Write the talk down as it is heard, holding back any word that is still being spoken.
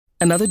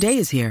Another day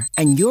is here,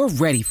 and you're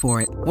ready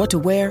for it. What to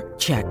wear?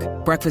 Check.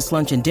 Breakfast,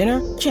 lunch, and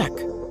dinner? Check.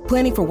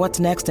 Planning for what's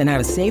next and how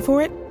to save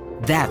for it?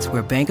 That's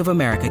where Bank of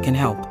America can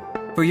help.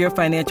 For your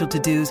financial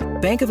to-dos,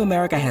 Bank of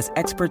America has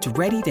experts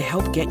ready to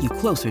help get you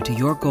closer to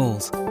your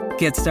goals.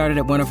 Get started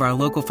at one of our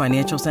local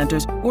financial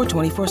centers or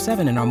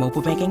 24/7 in our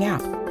mobile banking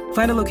app.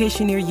 Find a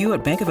location near you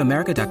at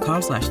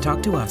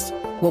bankofamerica.com/talktous.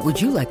 What would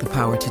you like the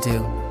power to do?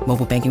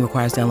 Mobile banking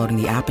requires downloading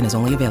the app and is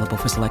only available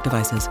for select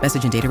devices.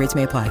 Message and data rates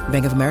may apply.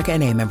 Bank of America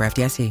N.A., member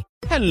FDIC.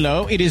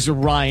 Hello, it is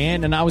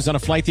Ryan, and I was on a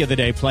flight the other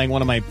day playing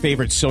one of my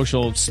favorite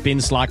social spin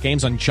slot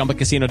games on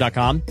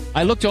ChumbaCasino.com.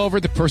 I looked over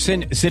at the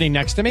person sitting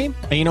next to me,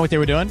 and you know what they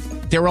were doing?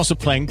 They were also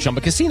playing Chumba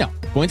Casino.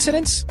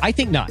 Coincidence? I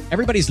think not.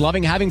 Everybody's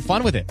loving having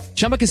fun with it.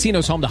 Chumba Casino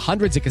is home to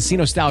hundreds of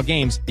casino-style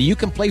games that you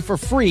can play for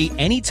free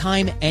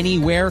anytime,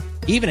 anywhere,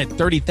 even at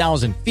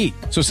 30,000 feet.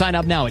 So sign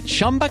up now at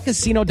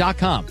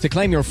ChumbaCasino.com to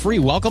claim your free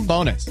welcome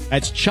bonus.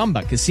 That's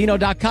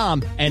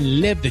ChumbaCasino.com and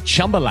live the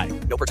Chumba life.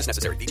 No purchase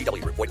necessary.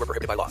 VGW. Void were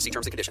prohibited by law. See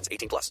terms and conditions.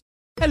 18+.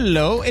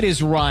 Hello, it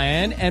is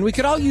Ryan, and we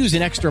could all use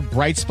an extra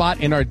bright spot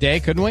in our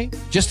day, couldn't we?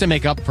 Just to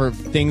make up for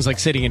things like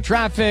sitting in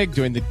traffic,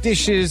 doing the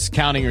dishes,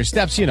 counting your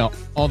steps, you know,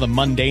 all the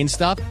mundane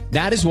stuff.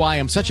 That is why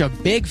I'm such a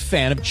big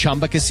fan of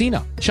Chumba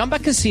Casino. Chumba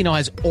Casino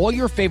has all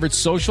your favorite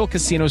social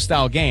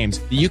casino-style games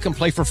that you can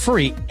play for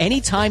free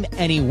anytime,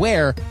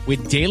 anywhere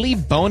with daily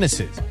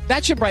bonuses.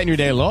 That should brighten your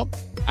day a little.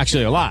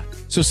 Actually, a lot.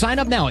 So sign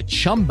up now at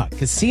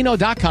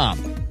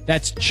ChumbaCasino.com.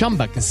 That's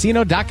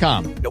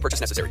ChumbaCasino.com. No purchase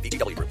necessary.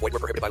 VGW. Void were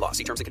prohibited by law.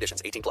 See terms and conditions.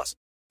 18+.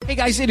 Hey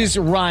guys, it is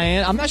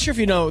Ryan. I'm not sure if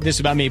you know this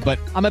about me, but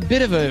I'm a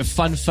bit of a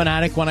fun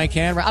fanatic when I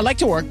can. I like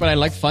to work, but I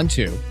like fun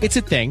too. It's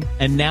a thing.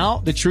 And now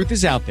the truth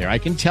is out there. I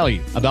can tell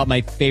you about my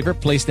favorite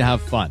place to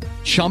have fun.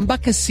 Chumba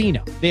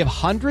Casino. They have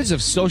hundreds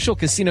of social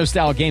casino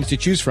style games to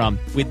choose from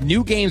with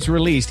new games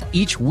released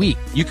each week.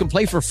 You can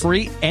play for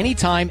free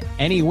anytime,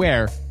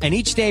 anywhere. And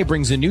each day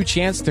brings a new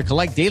chance to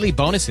collect daily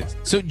bonuses.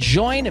 So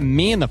join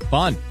me in the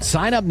fun.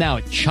 Sign up now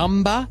at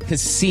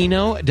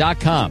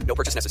ChumbaCasino.com. No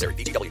purchase necessary.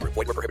 VGW. Void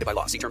were prohibited by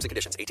law. See terms and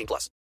conditions.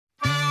 18+.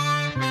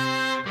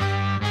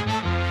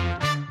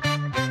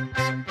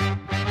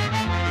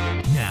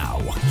 Now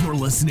you're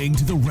listening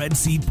to the Red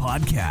Seat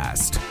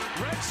Podcast.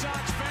 Red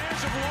Sox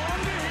fans have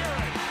longed to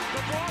hear it.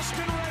 The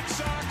Boston Red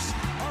Sox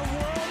are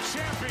world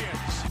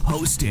champions.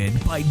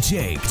 Hosted by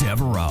Jake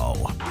Devereaux.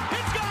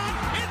 It's gone.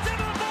 It's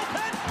into the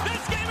bullpen.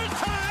 This game is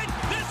tied.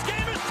 This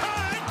game is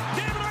tied.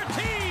 David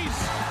Ortiz.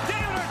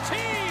 David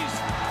Ortiz.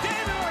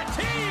 David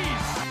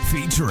Ortiz.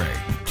 Featuring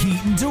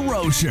Keaton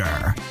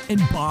DeRocher and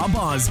Bob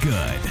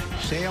Osgood.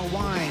 Sale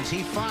winds,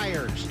 he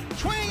fires.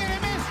 Swing and a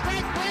miss,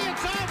 strike three,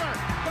 it's over.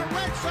 The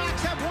Red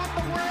Sox have won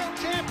the World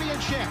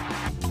Championship.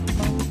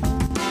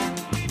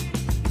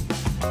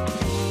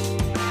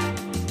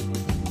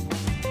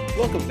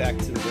 Welcome back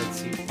to the Red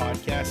Seat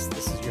Podcast.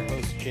 This is your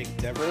host, Jake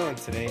Devereaux, and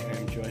today I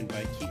am joined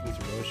by Keaton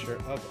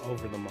DeRocher of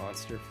Over the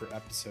Monster for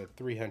episode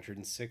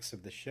 306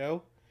 of the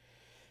show.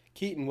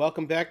 Keaton,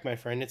 welcome back, my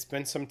friend. It's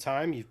been some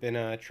time. You've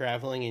been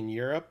traveling in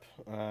Europe.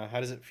 How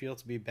does it feel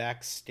to be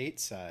back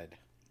stateside?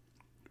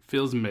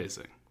 Feels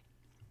amazing.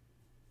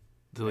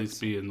 To at least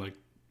be in like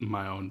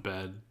my own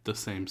bed, the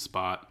same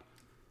spot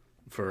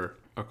for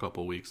a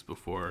couple weeks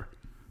before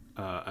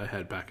I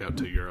head back out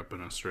to Europe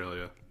and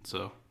Australia.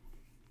 So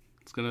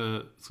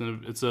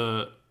it's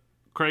a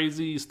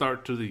crazy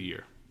start to the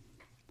year.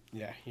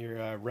 Yeah,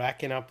 you're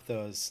racking up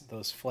those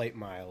flight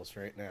miles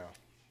right now.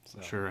 So.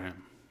 Sure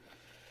am.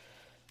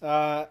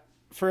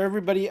 For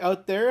everybody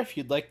out there, if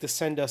you'd like to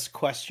send us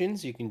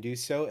questions, you can do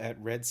so at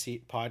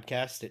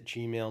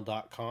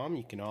redseatpodcast@gmail.com.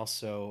 You can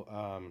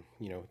also,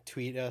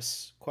 tweet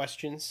us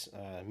questions.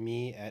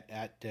 Me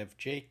at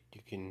DevJake.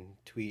 You can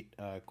tweet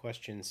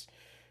questions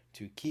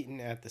to Keaton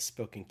at the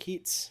Spoken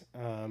Keats.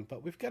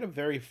 But we've got a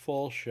very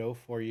full show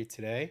for you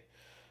today.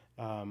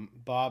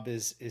 Bob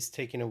is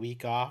taking a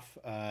week off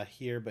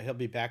here, but he'll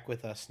be back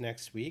with us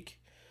next week.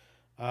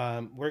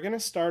 We're going to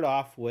start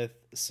off with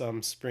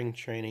some spring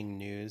training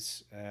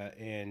news,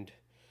 and,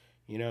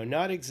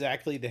 not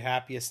exactly the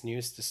happiest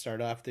news to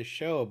start off this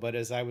show, but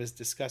as I was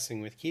discussing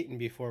with Keaton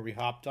before we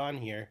hopped on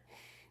here,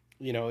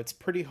 it's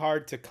pretty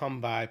hard to come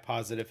by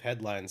positive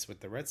headlines with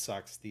the Red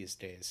Sox these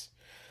days.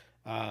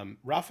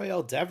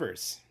 Rafael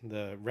Devers,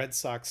 the Red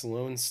Sox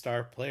Lone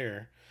Star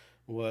player,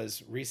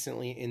 was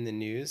recently in the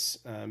news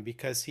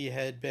because he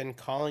had been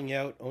calling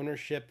out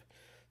ownership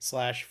 /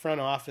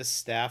 front office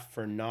staff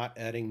for not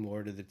adding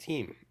more to the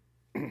team.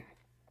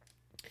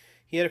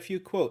 He had a few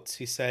quotes.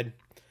 He said,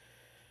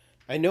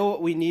 "I know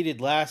what we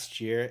needed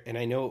last year, and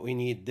I know what we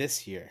need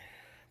this year.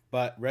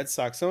 But Red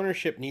Sox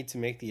ownership need to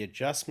make the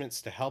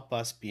adjustments to help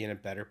us be in a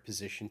better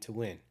position to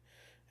win.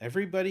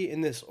 Everybody in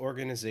this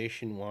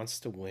organization wants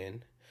to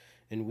win,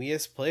 and we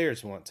as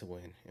players want to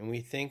win, and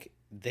we think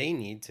they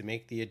need to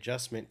make the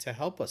adjustment to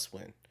help us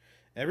win.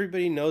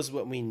 Everybody knows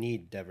what we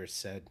need," Devers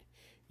said.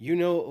 "You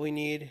know what we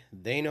need.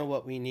 They know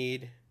what we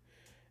need.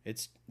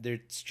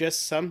 There's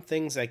just some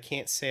things I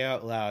can't say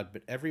out loud,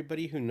 but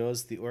everybody who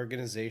knows the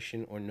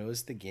organization or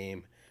knows the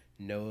game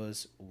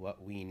knows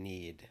what we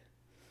need."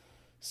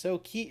 So,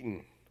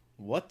 Keaton,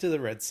 what do the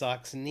Red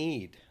Sox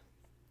need?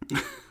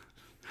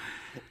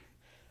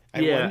 I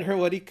Yeah. wonder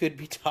what he could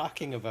be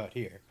talking about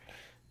here.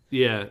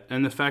 Yeah,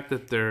 and the fact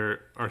that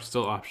there are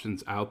still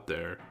options out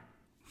there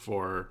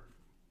for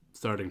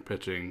starting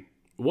pitching.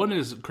 One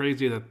is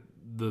crazy that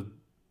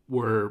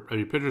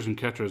pitchers and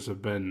catchers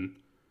have been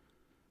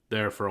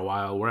there for a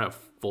while. We're at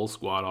full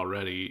squad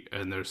already,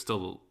 and there's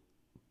still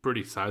a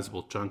pretty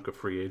sizable chunk of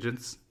free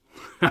agents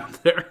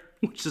out there,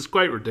 which is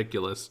quite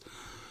ridiculous.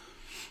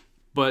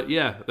 But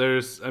yeah,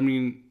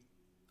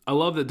 I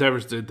love that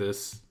Devers did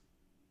this.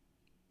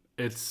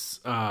 It's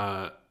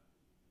kind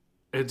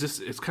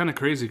of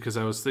crazy because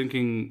I was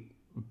thinking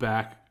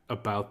back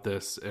about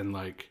this and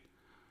like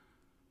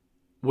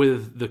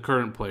with the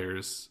current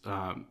players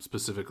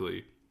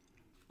specifically,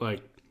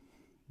 like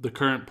the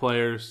current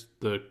players,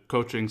 the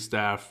coaching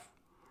staff.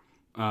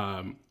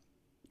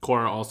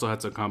 Cora also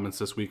had some comments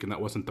this week, and that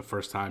wasn't the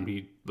first time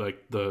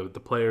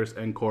the players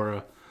and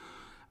Cora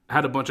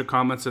had a bunch of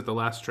comments at the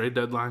last trade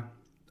deadline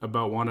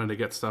about wanting to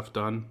get stuff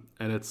done.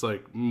 And it's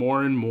like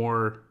more and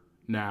more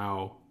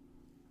now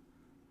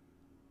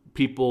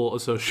people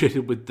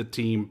associated with the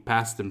team,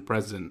 past and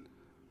present,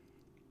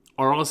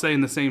 are all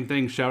saying the same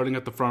thing, shouting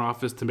at the front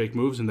office to make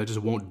moves, and they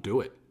just won't do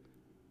it.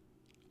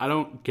 I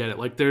don't get it.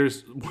 Like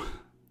there's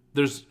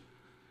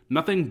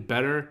nothing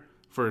better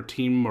for a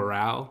team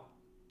morale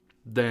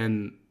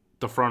than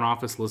the front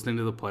office listening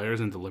to the players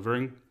and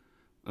delivering,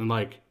 and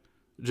like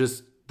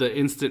just the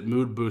instant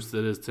mood boost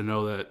that is to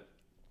know that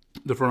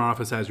the front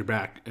office has your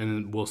back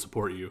and will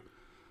support you.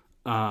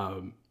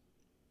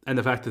 And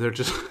the fact that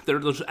they're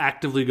just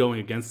actively going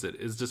against it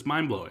is just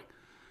mind blowing,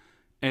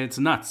 and it's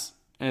nuts.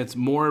 And it's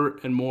more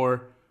and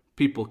more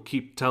people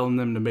keep telling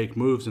them to make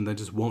moves and they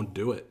just won't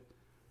do it,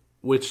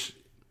 which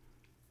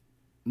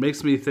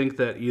makes me think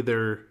that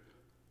either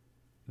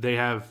they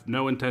have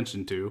no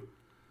intention to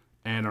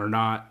and are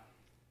not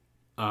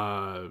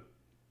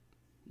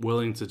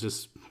willing to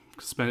just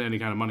spend any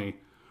kind of money,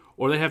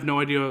 or they have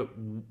no idea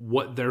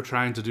what they're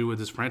trying to do with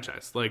this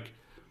franchise. Like,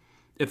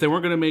 if they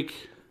weren't going to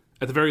make,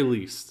 at the very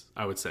least,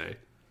 I would say,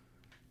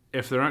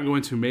 if they're not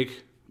going to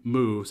make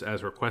moves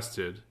as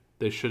requested,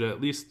 they should at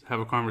least have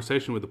a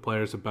conversation with the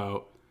players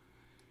about,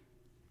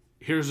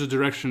 here's the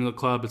direction of the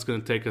club. It's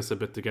going to take us a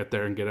bit to get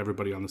there and get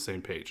everybody on the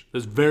same page.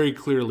 That's very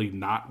clearly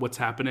not what's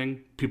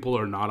happening. People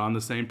are not on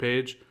the same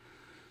page.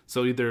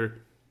 So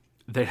either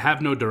they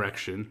have no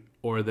direction,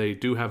 or they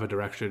do have a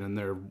direction and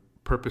they're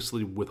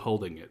purposely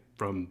withholding it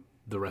from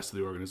the rest of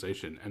the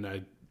organization.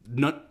 And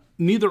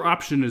neither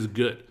option is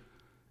good.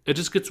 It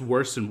just gets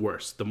worse and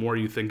worse. The more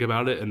you think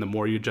about it and the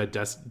more you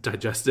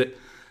digest it,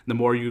 the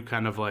more you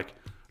kind of like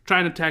try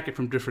and attack it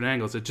from different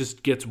angles, it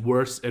just gets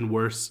worse and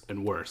worse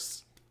and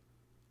worse.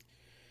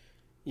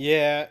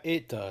 Yeah,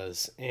 it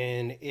does.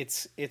 And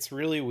it's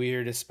really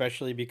weird,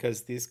 especially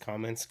because these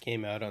comments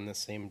came out on the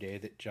same day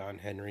that John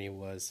Henry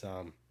was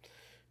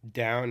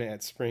down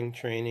at spring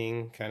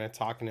training, kind of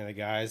talking to the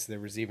guys. There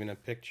was even a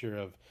picture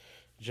of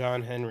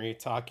John Henry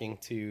talking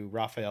to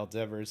Rafael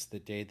Devers the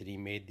day that he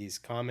made these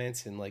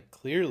comments. And like,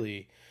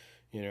 clearly,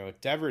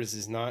 Devers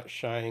is not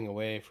shying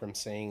away from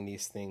saying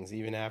these things,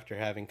 even after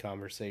having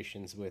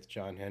conversations with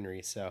John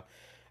Henry. So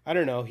I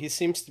don't know. He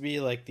seems to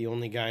be like the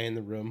only guy in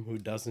the room who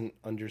doesn't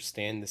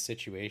understand the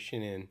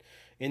situation. And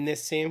in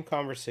this same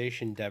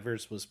conversation,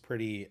 Devers was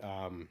pretty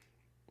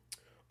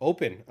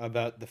open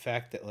about the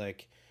fact that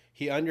like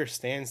he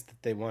understands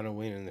that they want to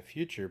win in the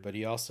future, but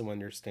he also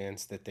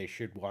understands that they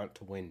should want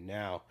to win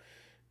now.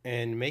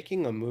 And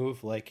making a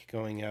move like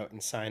going out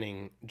and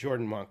signing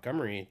Jordan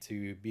Montgomery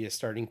to be a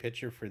starting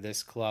pitcher for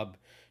this club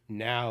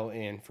now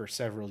and for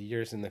several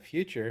years in the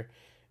future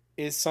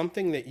is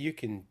something that you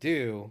can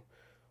do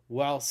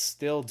while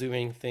still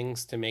doing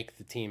things to make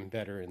the team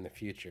better in the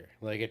future.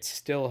 Like, it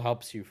still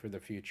helps you for the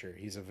future.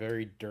 He's a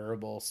very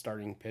durable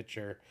starting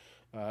pitcher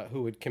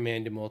who would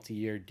command a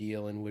multi-year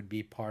deal and would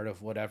be part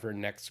of whatever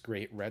next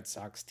great Red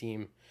Sox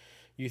team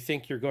you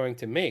think you're going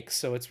to make.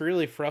 So it's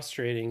really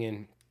frustrating.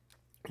 And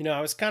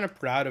I was kind of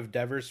proud of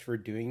Devers for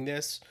doing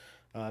this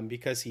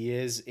because he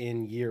is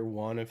in year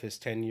one of his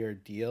 10-year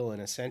deal.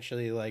 And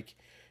essentially, like,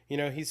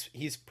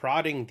 he's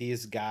prodding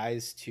these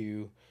guys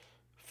to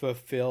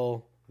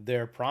fulfill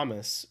their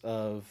promise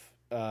of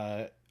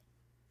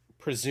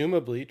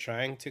presumably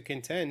trying to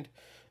contend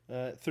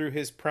through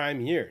his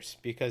prime years,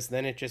 because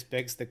then it just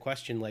begs the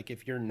question, like,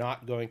 if you're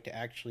not going to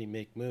actually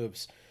make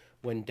moves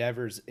when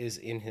Devers is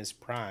in his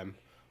prime,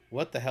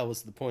 what the hell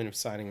was the point of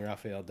signing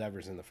Rafael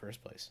Devers in the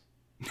first place?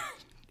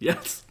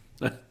 Yes.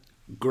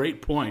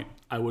 Great point.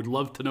 I would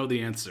love to know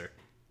the answer.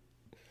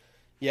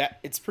 Yeah,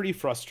 it's pretty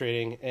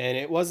frustrating. And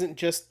it wasn't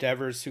just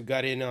Devers who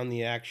got in on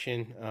the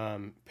action.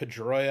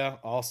 Pedroia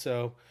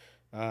also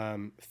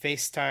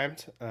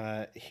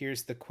FaceTimed.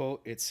 Here's the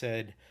quote. It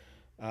said,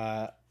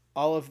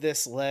 all of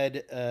this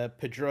led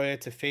Pedroia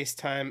to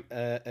FaceTime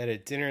at a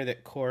dinner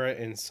that Cora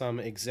and some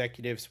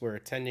executives were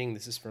attending.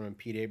 This is from a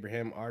Pete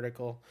Abraham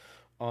article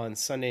on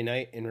Sunday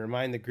night, and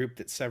remind the group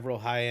that several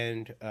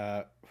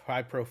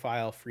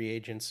high-profile free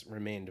agents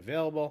remained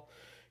available.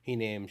 he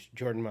named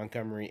Jordan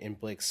Montgomery and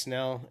Blake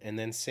Snell. And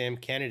then Sam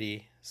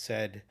Kennedy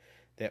said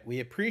that we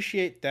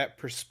appreciate that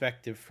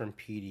perspective from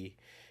Petey,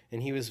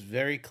 and he was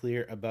very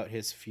clear about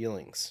his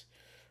feelings.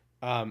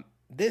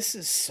 This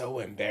is so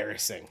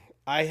embarrassing.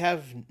 I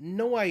have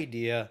no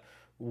idea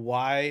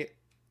why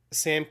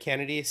Sam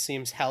Kennedy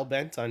seems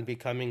hell-bent on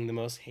becoming the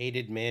most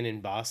hated man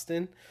in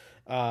Boston.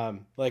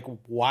 Like,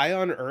 why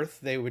on earth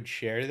they would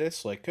share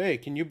this? Like, hey,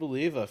 can you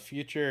believe a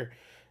future,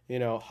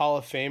 Hall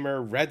of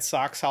Famer, Red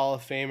Sox Hall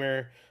of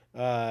Famer,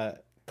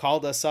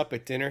 called us up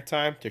at dinner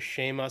time to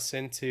shame us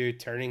into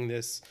turning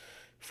this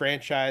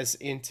franchise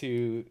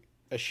into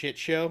a shit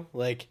show?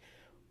 Like,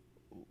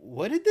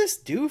 what did this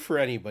do for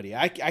anybody?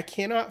 I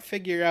cannot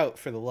figure out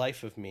for the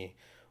life of me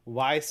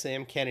why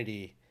Sam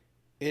Kennedy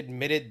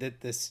admitted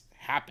that this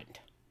happened.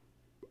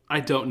 I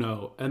don't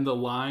know. And the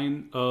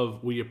line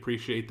of "we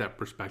appreciate that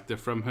perspective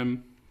from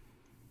him"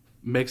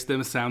 makes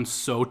them sound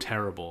so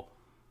terrible.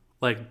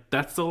 Like,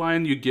 that's the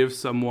line you give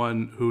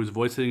someone who's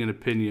voicing an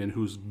opinion,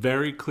 who's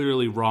very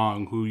clearly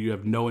wrong, who you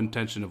have no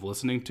intention of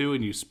listening to,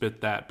 and you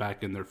spit that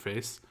back in their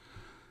face.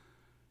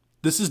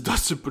 This is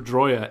Dustin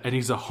Pedroia, and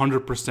he's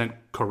 100%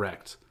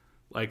 correct.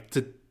 Like,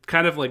 to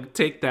kind of like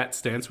take that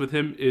stance with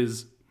him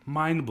is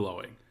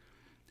mind-blowing.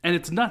 And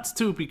it's nuts,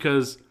 too,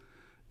 because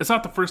it's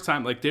not the first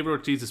time. Like, David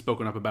Ortiz has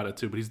spoken up about it,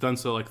 too, but he's done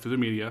so, like, through the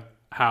media.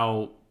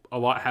 How a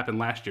lot happened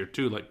last year,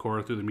 too, like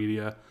Cora through the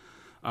media,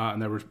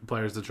 and there were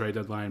players at the trade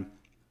deadline.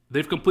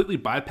 They've completely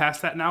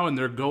bypassed that now, and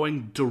they're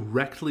going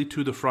directly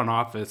to the front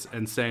office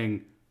and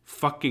saying,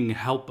 fucking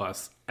help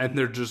us. And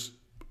they're just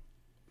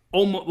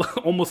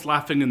almost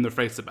laughing in their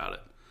face about it.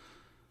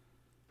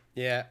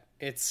 Yeah,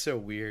 it's so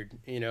weird,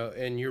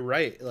 and you're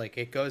right. Like,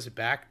 it goes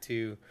back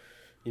to,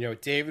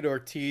 David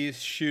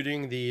Ortiz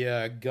shooting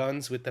the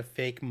guns with the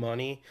fake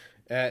money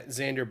at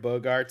Xander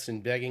Bogaerts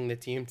and begging the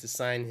team to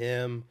sign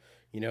him.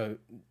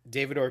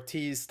 David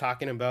Ortiz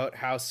talking about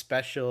how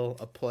special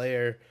a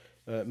player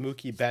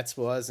Mookie Betts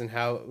was and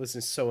how it was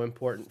so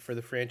important for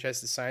the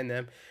franchise to sign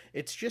them.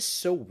 It's just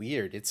so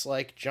weird. It's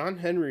like John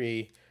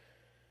Henry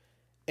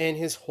and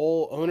his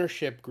whole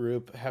ownership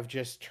group have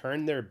just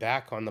turned their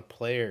back on the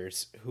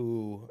players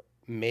who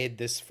made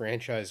this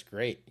franchise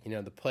great.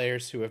 The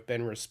players who have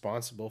been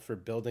responsible for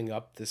building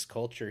up this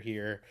culture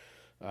here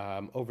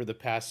over the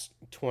past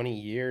 20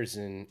 years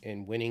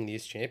and winning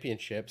these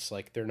championships.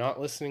 Like, they're not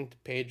listening to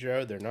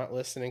Pedro. They're not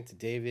listening to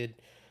David.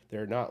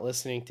 They're not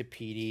listening to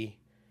Petey.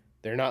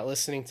 They're not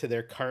listening to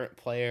their current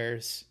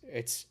players.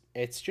 It's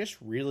just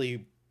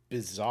really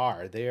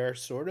bizarre. They are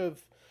sort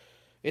of,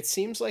 it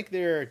seems like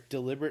they're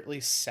deliberately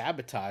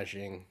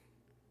sabotaging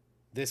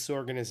this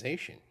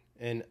organization.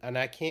 And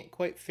I can't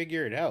quite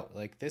figure it out.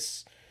 Like,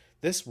 this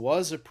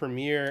was a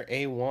premier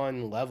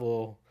A1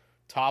 level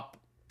top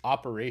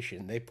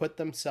operation. They put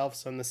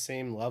themselves on the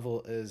same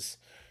level as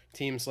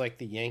teams like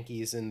the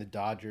Yankees and the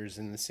Dodgers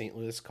and the St.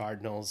 Louis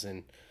Cardinals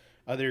and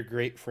other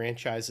great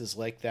franchises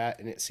like that.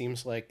 And it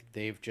seems like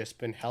they've just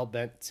been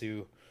hell-bent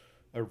to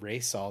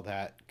erase all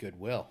that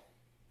goodwill.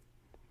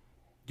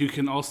 You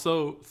can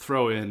also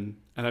throw in,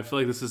 and I feel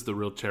like this is the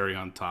real cherry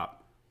on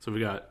top. So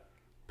we got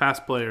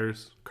past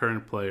players,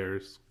 current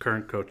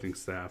coaching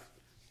staff,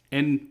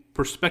 and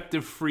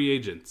prospective free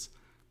agents.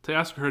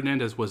 Teoscar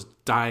Hernandez was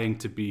dying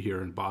to be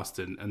here in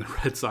Boston, and the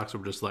Red Sox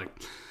were just like,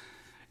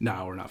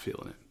 nah, we're not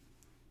feeling it.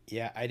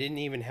 Yeah, I didn't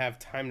even have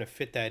time to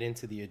fit that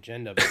into the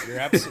agenda, but you're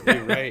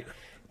absolutely right.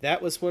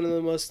 That was one of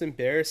the most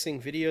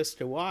embarrassing videos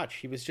to watch.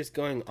 He was just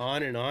going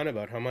on and on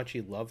about how much he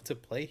loved to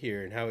play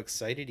here and how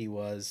excited he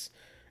was,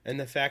 and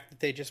the fact that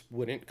they just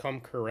wouldn't come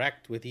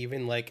correct with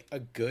even like a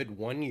good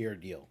 1-year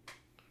deal.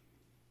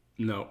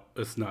 No,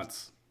 it's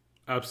nuts.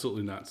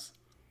 Absolutely nuts.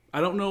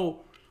 I don't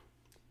know.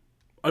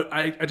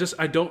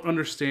 I don't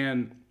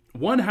understand,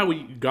 one, how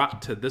we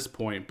got to this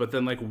point, but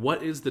then, like,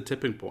 what is the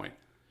tipping point?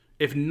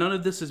 If none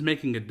of this is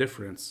making a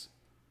difference,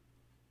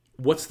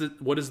 what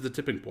is the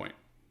tipping point?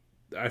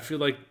 I feel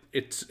like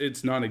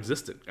it's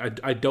non-existent.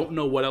 I don't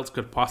know what else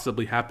could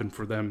possibly happen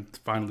for them to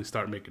finally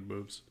start making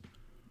moves.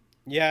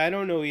 Yeah, I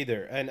don't know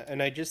either.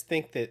 And I just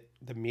think that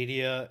the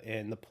media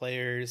and the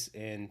players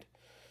and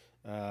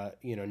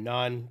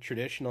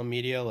non-traditional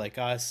media like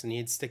us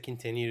needs to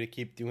continue to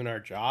keep doing our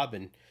job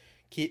and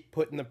keep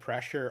putting the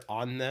pressure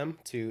on them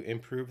to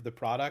improve the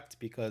product,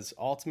 because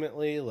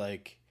ultimately,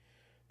 like,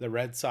 the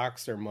Red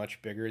Sox are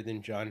much bigger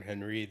than John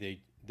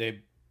Henry.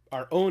 They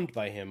are owned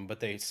by him, but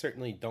they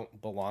certainly don't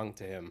belong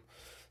to him.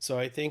 So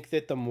I think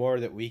that the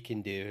more that we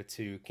can do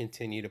to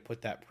continue to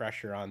put that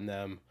pressure on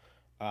them,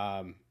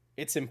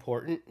 it's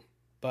important,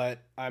 but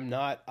I'm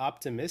not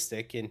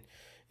optimistic. And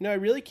I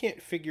really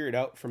can't figure it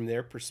out from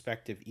their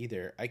perspective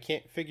either. I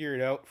can't figure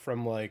it out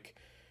from, like,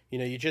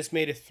 you just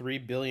made a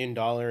 $3 billion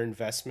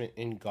investment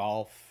in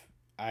golf.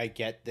 I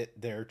get that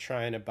they're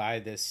trying to buy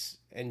this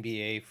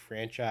NBA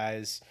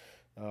franchise,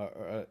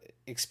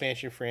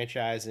 expansion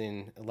franchise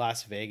in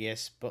Las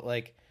Vegas, but,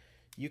 like,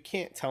 you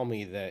can't tell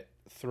me that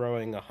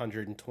throwing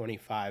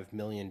 $125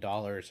 million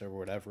or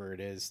whatever it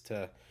is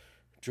to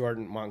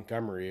Jordan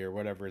Montgomery or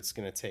whatever it's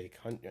going to take,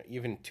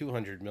 even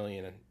 $200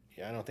 million.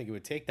 I don't think it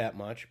would take that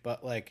much,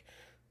 but like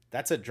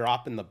that's a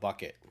drop in the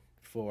bucket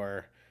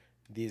for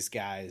these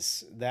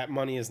guys. That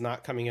money is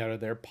not coming out of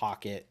their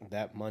pocket.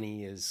 That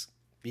money is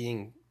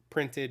being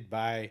printed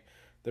by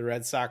the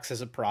Red Sox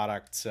as a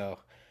product. So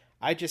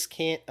I just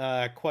can't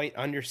quite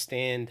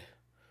understand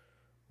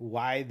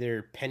why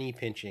they're penny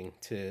pinching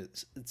to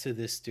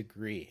this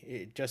degree.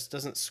 It just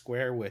doesn't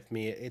square with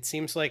me. It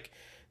seems like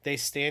they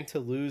stand to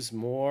lose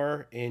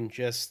more in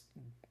just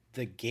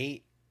the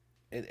gate,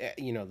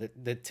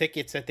 the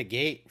tickets at the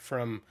gate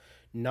from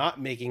not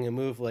making a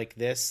move like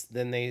this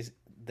than they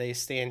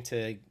stand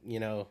to,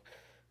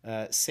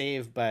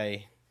 save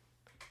by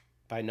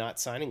not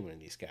signing one of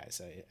these guys.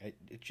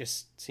 It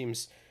just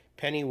seems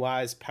penny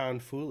wise,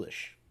 pound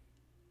foolish.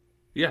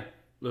 Yeah,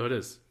 no, it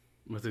is.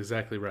 That's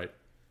exactly right.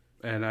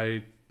 And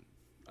I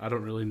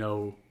don't really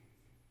know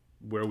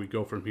where we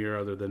go from here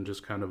other than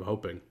just kind of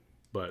hoping.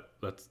 But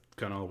that's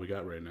kind of all we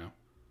got right now.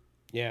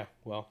 Yeah,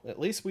 well, at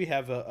least we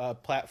have a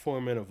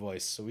platform and a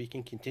voice, so we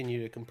can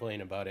continue to complain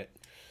about it.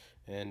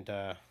 And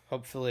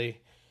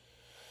hopefully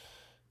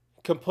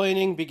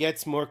complaining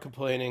begets more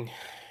complaining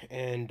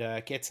and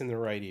gets in the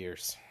right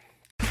ears.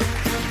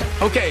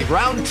 Okay,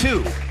 round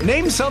 2.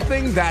 Name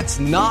something that's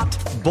not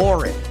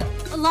boring.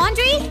 A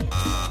laundry?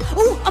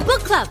 Ooh, a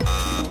book club.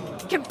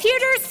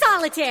 Computer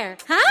solitaire,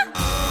 huh?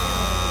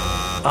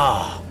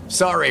 Ah,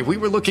 sorry, we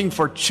were looking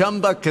for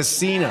Chumba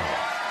Casino.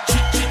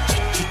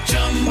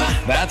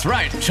 That's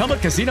right,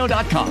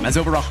 ChumbaCasino.com has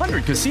over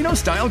 100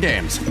 casino-style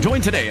games.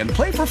 Join today and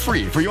play for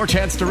free for your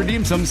chance to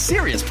redeem some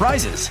serious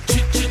prizes.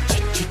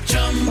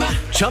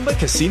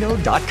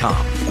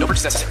 ChumbaCasino.com. No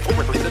purchase necessary. Void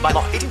where prohibited by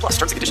law. 18+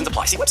 terms and conditions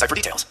apply. See website for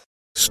details.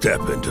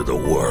 Step into the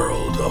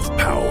world of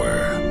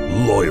power,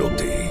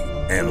 loyalty,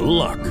 and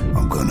luck.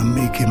 I'm gonna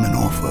make him an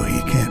offer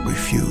he can't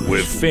refuse.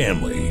 With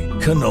family,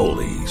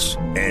 cannolis,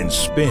 and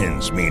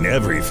spins mean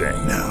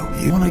everything. Now,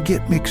 you wanna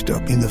get mixed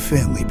up in the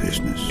family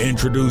business.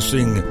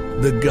 Introducing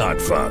The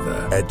Godfather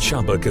at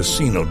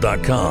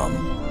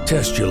ChumbaCasino.com.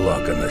 Test your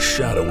luck in the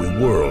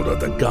shadowy world of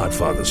The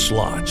Godfather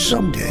slot.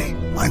 Someday,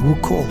 I will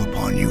call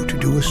upon you to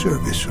do a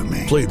service for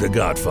me. Play The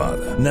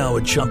Godfather, now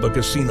at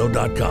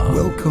ChumbaCasino.com.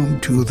 Welcome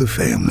to the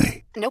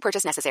family. No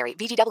purchase necessary.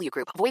 VGW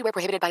Group. Void where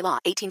prohibited by law.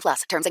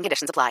 18+. Terms and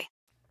conditions apply.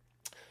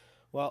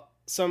 Well,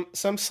 some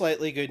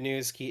slightly good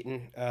news,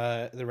 Keaton.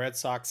 The Red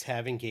Sox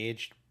have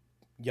engaged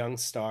young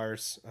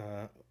stars,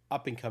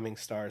 up-and-coming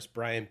stars,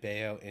 Brian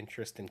Bayo and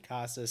Tristan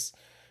Casas,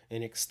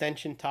 in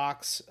extension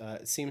talks.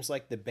 It seems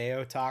like the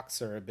Bayo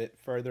talks are a bit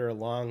further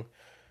along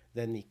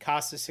than the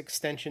Casas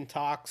extension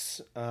talks,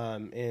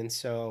 and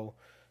so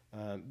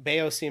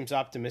Bayo seems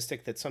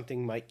optimistic that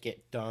something might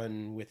get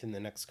done within the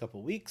next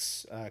couple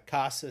weeks.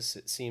 Casas,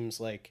 it seems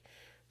like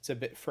it's a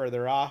bit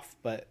further off,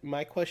 but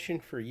my question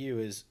for you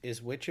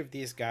is which of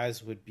these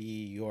guys would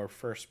be your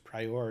first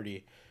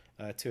priority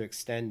to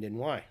extend, and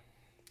why?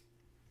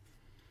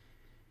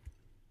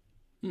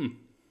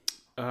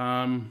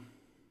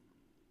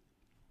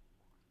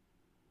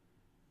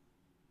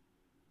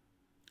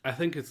 I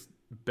think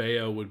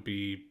Bayo would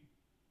be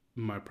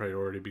my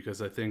priority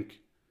because I think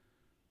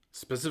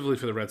specifically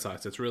for the Red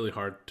Sox, it's really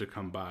hard to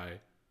come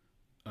by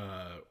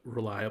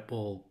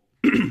reliable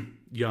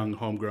young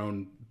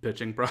homegrown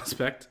pitching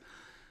prospect.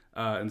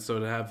 And so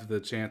to have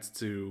the chance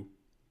to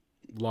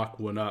lock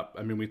one up,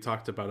 I mean, we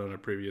talked about on a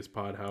previous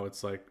pod how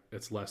it's like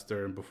it's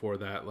Lester, and before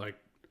that, like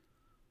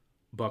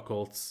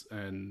Buchholz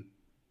and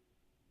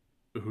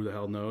who the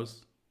hell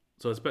knows.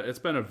 So it's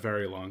been a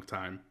very long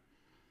time.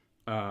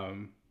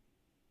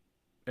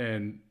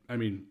 And I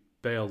mean,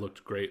 Bayo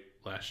looked great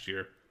last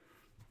year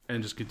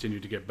and just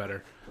continued to get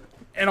better.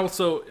 And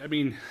also, I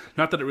mean,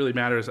 not that it really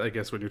matters, I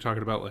guess, when you're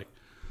talking about like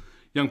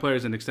young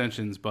players and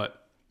extensions,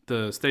 but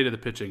the state of the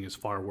pitching is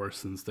far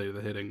worse than the state of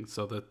the hitting.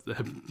 So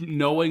that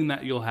knowing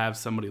that you'll have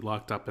somebody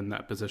locked up in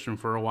that position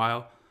for a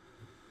while,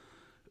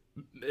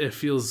 it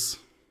feels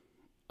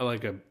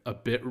like a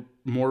bit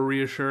more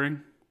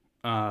reassuring.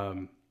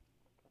 So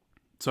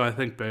I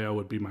think Bayo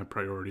would be my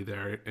priority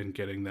there in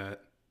getting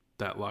that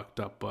locked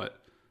up. But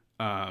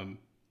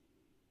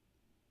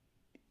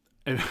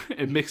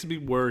it makes me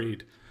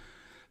worried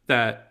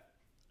that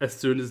as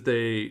soon as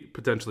they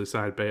potentially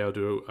sign Bayo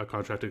to a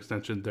contract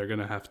extension, they're going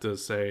to have to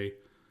say,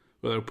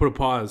 well, they'll put a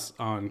pause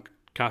on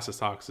Casas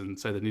talks and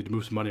say they need to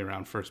move some money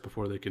around first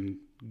before they can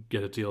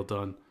get a deal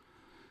done.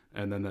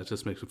 And then that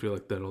just makes me feel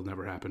like that'll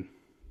never happen.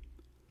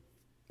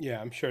 Yeah,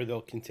 I'm sure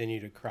they'll continue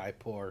to cry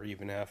poor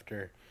even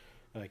after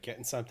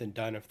getting something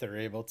done if they're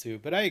able to.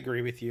 But I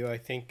agree with you. I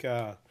think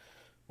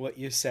what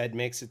you said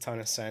makes a ton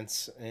of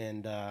sense,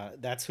 and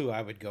that's who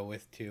I would go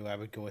with too. I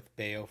would go with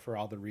Bayo for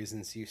all the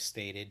reasons you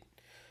stated.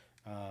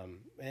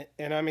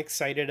 And I'm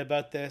excited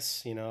about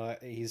this. You know,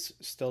 he's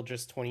still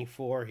just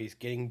 24. He's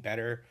getting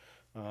better.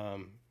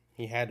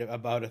 He had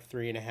about a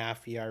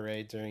 3.5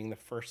 ERA during the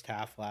first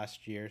half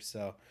last year.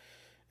 So,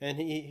 and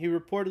he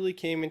reportedly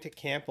came into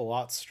camp a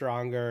lot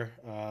stronger,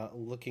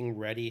 looking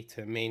ready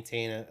to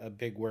maintain a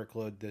big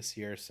workload this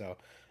year. So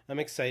I'm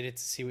excited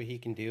to see what he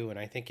can do. And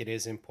I think it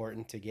is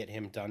important to get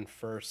him done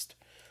first.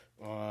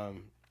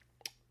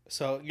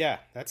 So yeah,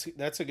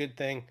 that's a good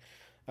thing.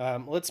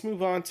 Let's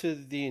move on to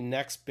the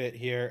next bit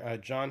here.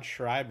 John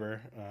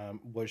Schreiber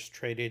was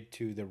traded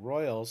to the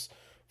Royals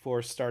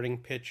for starting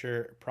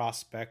pitcher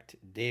prospect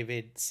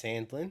David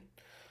Sandlin.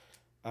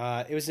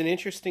 It was an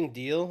interesting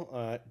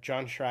deal.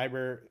 John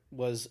Schreiber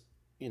was,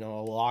 a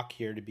lock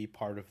here to be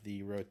part of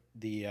the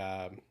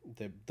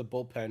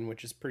bullpen,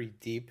 which is pretty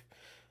deep.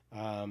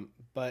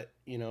 But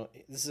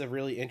this is a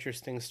really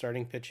interesting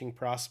starting pitching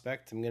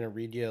prospect. I'm going to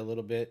read you a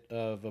little bit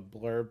of a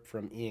blurb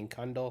from Ian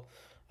Kundle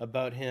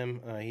about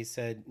him. He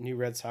said, new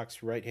Red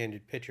Sox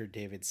right-handed pitcher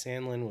David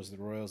Sandlin was the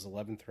Royals'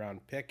 11th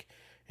round pick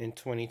in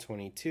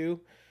 2022,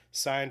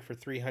 signed for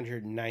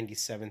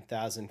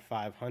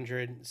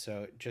 $397,500.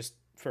 So just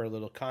for a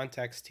little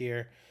context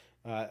here,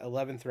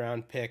 11th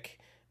round pick,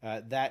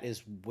 that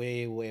is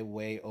way, way,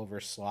 way over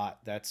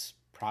slot. That's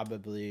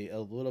probably a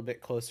little bit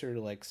closer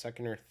to like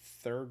second or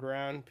third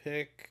round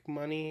pick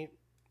money.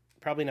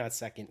 Probably not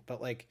second,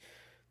 but like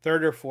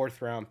third or fourth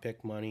round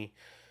pick money.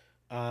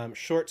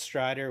 Short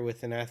strider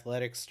with an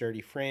athletic,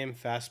 sturdy frame.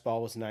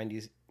 Fastball was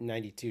 92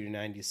 to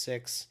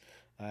 96.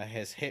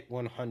 Has hit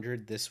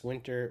 100 this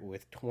winter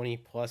with 20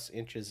 plus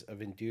inches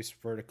of induced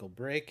vertical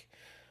break.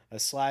 A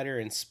slider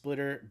and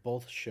splitter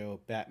both show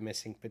bat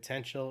missing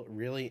potential.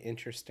 Really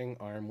interesting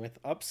arm with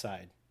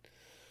upside.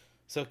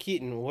 So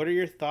Keaton, what are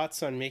your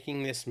thoughts on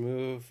making this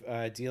move,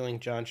 dealing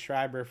John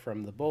Schreiber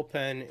from the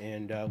bullpen,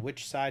 and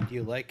which side do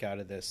you like out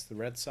of this, the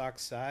Red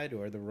Sox side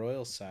or the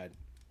Royals side?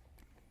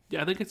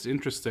 Yeah, I think it's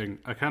interesting.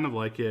 I kind of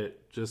like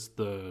it, just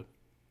the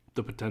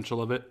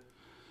potential of it.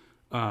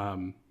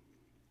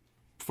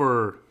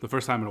 For the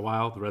first time in a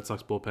while, the Red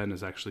Sox bullpen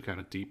is actually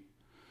kind of deep.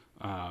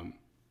 I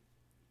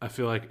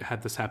feel like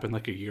had this happened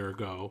like a year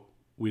ago,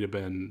 we'd have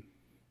been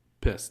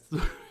pissed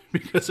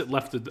because it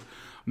left a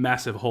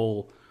massive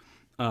hole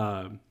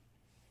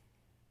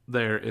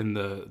there in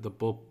the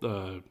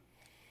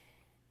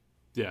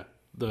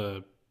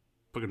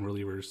fucking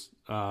relievers.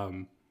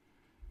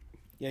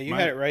 Yeah, you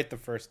had it right the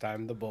first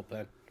time, the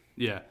bullpen.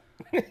 Yeah.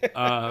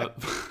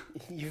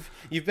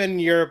 You've been in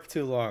Europe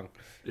too long.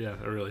 Yeah,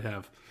 I really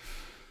have.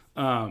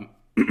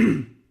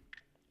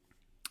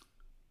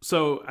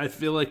 So I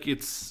feel like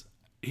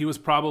he was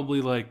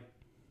probably like,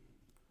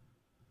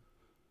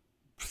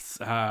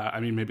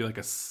 maybe like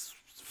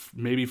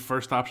maybe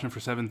first option for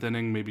seventh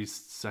inning, maybe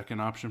second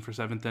option for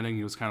seventh inning.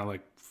 He was kind of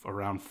like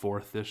around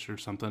fourth-ish or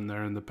something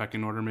there in the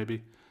pecking order,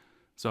 maybe.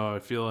 So I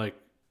feel like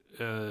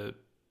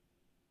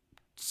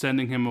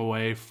sending him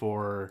away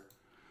for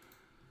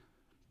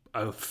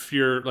a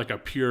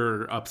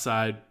pure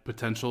upside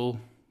potential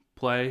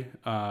play,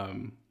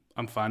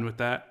 I'm fine with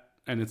that.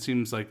 And it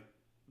seems like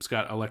it's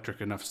got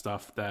electric enough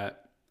stuff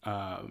that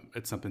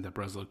it's something that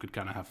Breslow could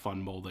kind of have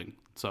fun molding.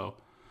 So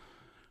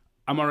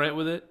I'm all right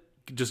with it.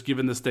 Just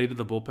given the state of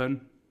the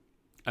bullpen,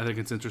 I think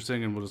it's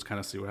interesting, and we'll just kind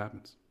of see what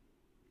happens.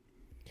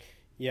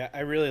 Yeah, I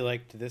really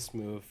liked this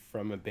move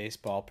from a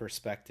baseball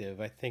perspective.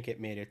 I think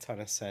it made a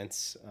ton of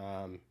sense,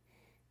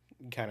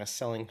 kind of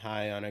selling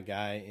high on a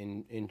guy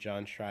in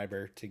John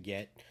Schreiber to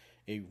get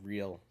a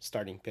real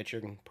starting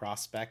pitching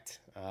prospect.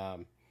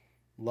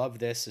 Love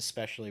this,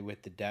 especially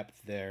with the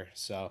depth there.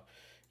 So,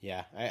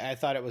 yeah, I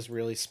thought it was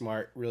really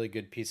smart, really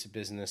good piece of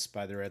business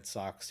by the Red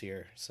Sox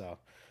here. So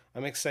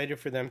I'm excited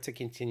for them to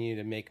continue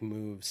to make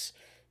moves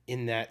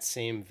in that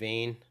same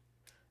vein.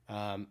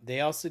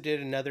 They also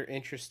did another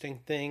interesting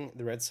thing.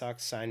 The Red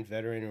Sox signed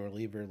veteran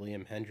reliever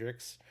Liam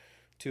Hendriks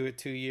to a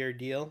 2-year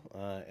deal.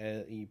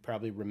 You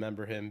probably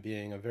remember him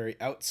being a very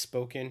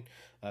outspoken,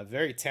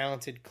 very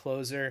talented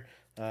closer.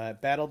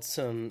 Battled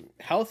some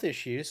health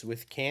issues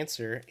with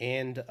cancer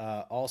and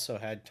also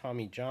had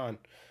Tommy John.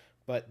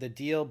 But the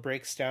deal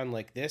breaks down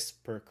like this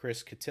per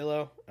Chris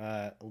Cotillo.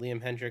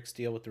 Liam Hendriks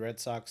deal with the Red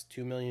Sox,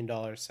 $2 million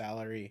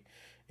salary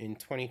in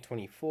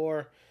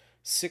 2024,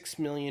 $6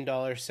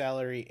 million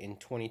salary in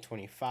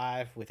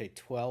 2025 with a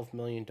 $12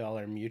 million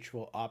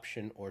mutual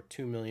option or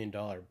 $2 million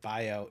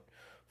buyout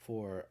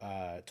for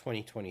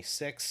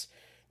 2026.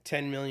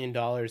 $10 million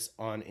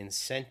on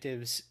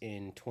incentives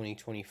in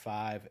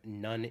 2025,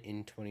 none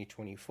in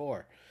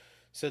 2024.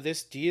 So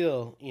this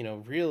deal,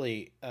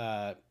 really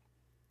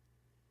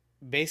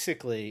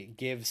basically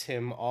gives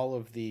him all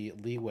of the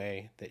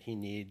leeway that he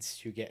needs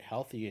to get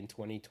healthy in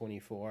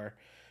 2024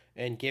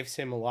 and gives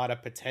him a lot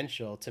of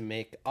potential to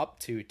make up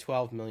to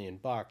 $12 million,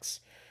 or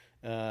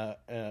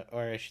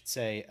I should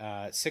say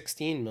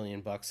 $16 million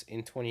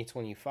in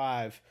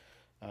 2025,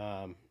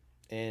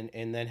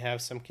 and then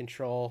have some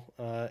control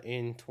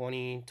in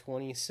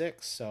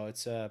 2026. So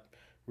it's a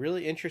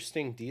really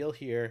interesting deal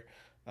here.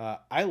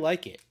 I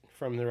like it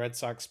from the Red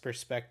Sox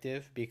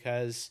perspective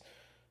because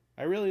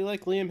I really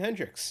like Liam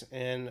Hendriks.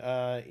 And,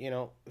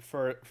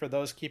 for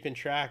those keeping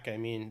track, I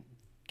mean,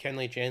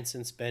 Kenley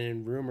Jansen's been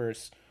in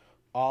rumors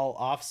all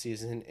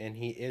offseason, and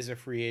he is a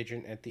free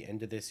agent at the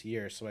end of this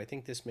year. So I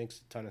think this makes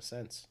a ton of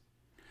sense.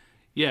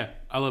 Yeah,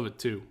 I love it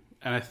too.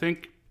 And I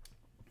think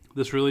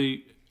this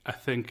really,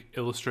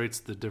 illustrates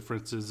the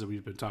differences that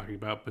we've been talking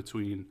about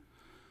between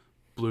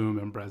Bloom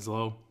and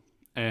Breslow.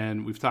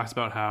 And we've talked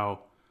about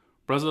how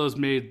Breslo's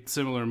made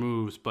similar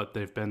moves, but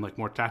they've been like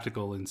more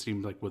tactical and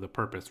seemed like with a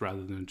purpose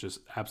rather than just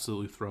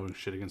absolutely throwing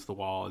shit against the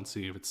wall and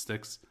seeing if it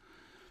sticks.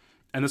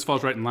 And this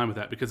falls right in line with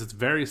that because it's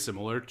very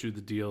similar to the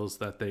deals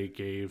that they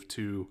gave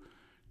to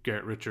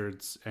Garrett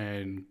Richards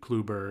and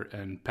Kluber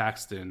and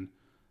Paxton.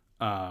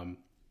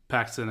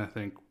 Paxton, I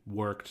think,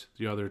 worked.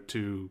 The other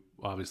two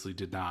obviously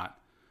did not.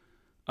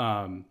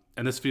 And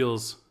this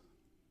feels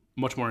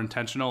much more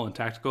intentional and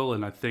tactical,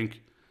 and I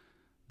think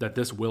that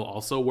this will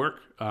also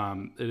work.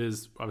 It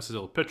is obviously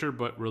still a pitcher,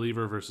 but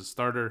reliever versus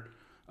starter.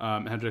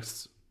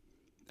 Hendricks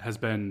has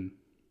been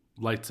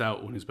lights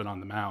out when he's been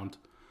on the mound.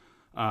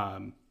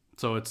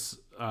 So it's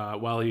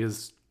while he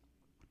is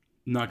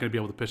not going to be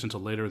able to pitch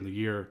until later in the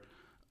year,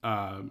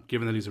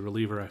 given that he's a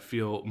reliever, I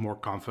feel more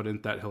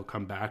confident that he'll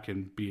come back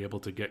and be able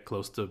to get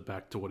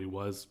back to what he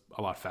was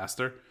a lot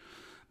faster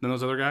than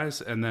those other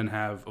guys, and then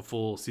have a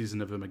full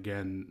season of him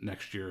again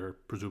next year,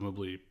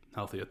 presumably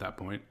healthy at that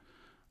point.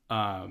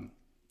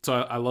 So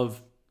I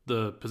love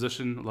the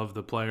position, love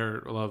the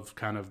player, love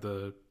kind of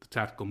the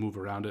tactical move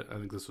around it. I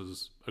think this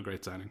was a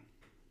great signing.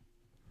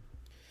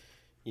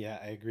 Yeah,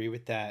 I agree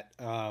with that.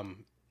 I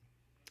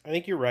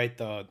think you're right,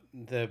 though.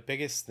 The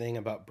biggest thing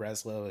about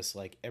Breslow is,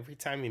 like, every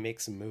time he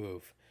makes a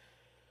move,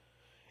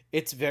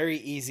 it's very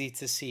easy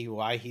to see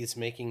why he's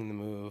making the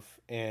move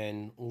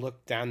and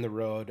look down the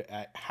road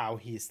at how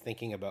he's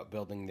thinking about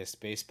building this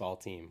baseball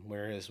team.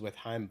 Whereas with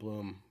Chaim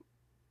Bloom,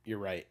 you're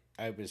right.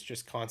 I was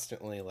just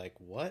constantly like,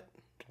 what?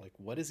 Like,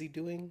 what is he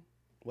doing?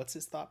 What's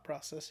his thought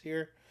process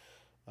here?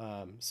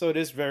 So it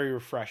is very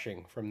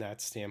refreshing from that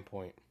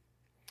standpoint.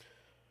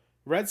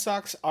 Red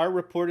Sox are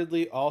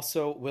reportedly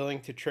also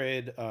willing to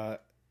trade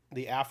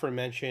the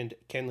aforementioned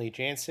Kenley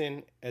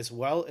Jansen as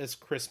well as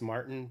Chris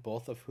Martin,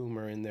 both of whom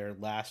are in their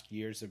last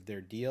years of their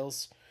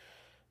deals.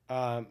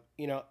 I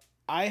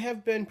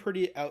have been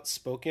pretty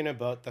outspoken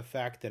about the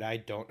fact that I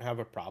don't have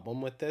a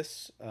problem with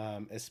this,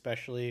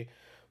 especially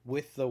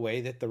with the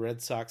way that the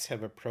Red Sox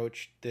have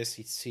approached this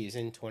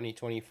season,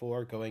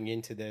 2024, going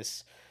into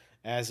this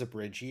as a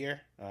bridge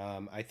year.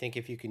 I think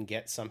if you can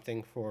get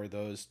something for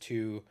those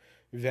two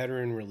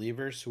veteran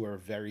relievers who are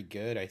very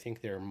good, I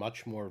think they're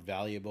much more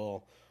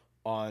valuable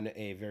on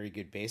a very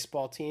good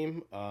baseball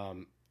team.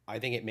 I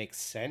think it makes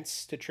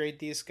sense to trade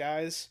these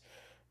guys.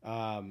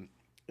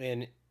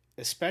 And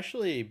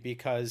especially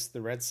because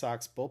the Red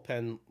Sox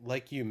bullpen,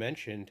 like you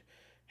mentioned,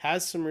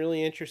 has some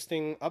really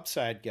interesting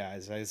upside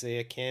guys.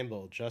 Isaiah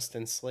Campbell,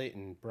 Justin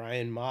Slayton,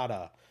 Brian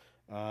Mata.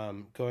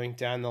 Going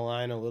down the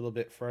line a little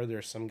bit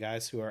further, some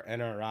guys who are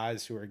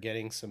NRIs who are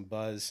getting some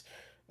buzz.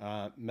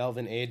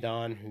 Melvin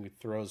Adon, who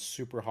throws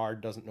super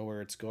hard, doesn't know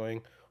where it's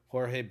going.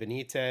 Jorge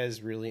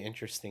Benitez, really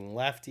interesting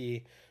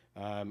lefty.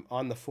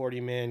 On the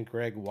 40-man,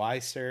 Greg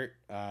Weissert,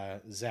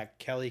 Zach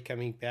Kelly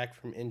coming back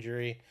from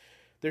injury.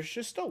 There's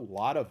just a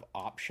lot of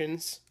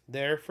options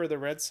there for the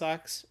Red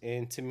Sox.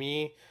 And to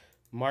me,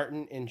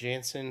 Martin and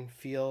Jansen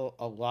feel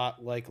a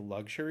lot like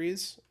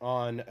luxuries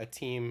on a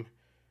team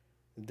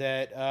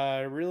that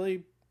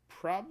really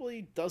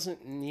probably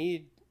doesn't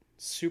need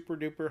super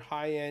duper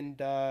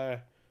high-end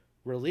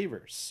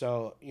relievers.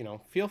 So,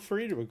 feel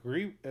free to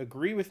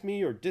agree with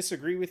me or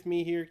disagree with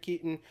me here,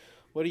 Keaton.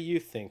 What do you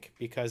think?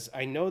 Because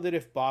I know that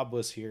if Bob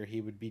was here, he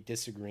would be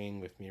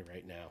disagreeing with me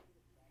right now.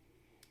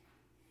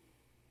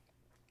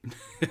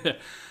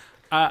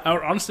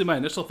 Honestly, my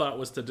initial thought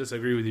was to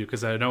disagree with you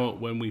because I know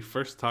when we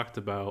first talked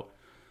about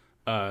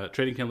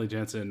trading Kenley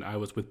Jansen, I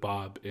was with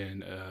Bob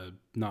and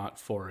not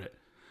for it.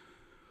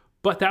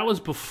 But that was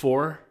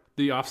before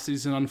the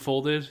offseason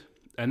unfolded.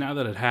 And now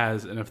that it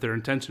has, and if their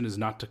intention is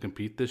not to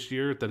compete this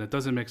year, then it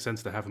doesn't make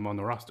sense to have him on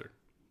the roster.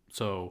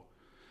 So,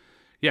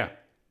 yeah,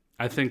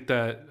 I think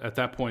that at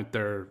that point,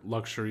 they're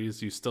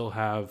luxuries. You still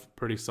have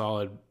pretty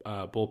solid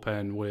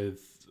bullpen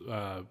with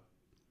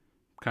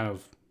kind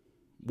of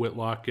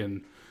Whitlock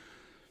and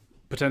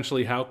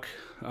potentially Houck.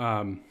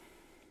 One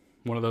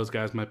of those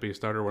guys might be a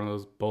starter. One of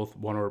those, both,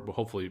 one or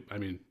hopefully,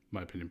 in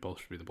my opinion,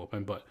 both should be the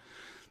bullpen. But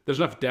there's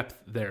enough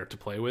depth there to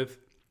play with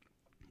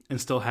and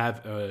still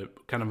have a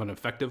kind of an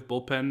effective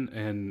bullpen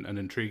and an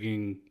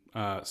intriguing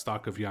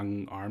stock of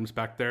young arms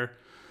back there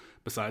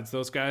besides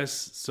those guys.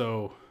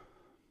 So,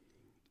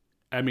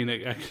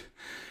 it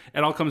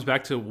all comes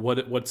back to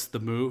what's the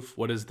move,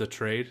 what is the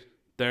trade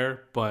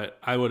there. But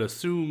I would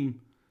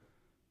assume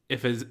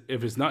if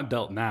it's not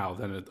dealt now,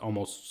 then it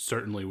almost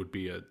certainly would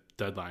be a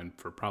deadline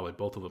for probably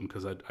both of them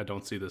because I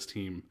don't see this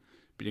team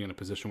being in a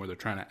position where they're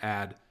trying to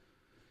add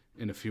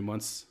in a few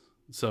months.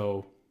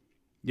 So,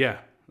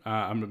 yeah.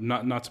 I'm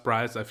not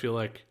surprised. I feel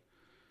like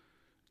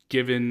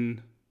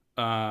given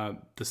the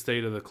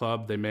state of the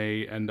club, they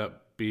may end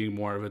up being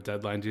more of a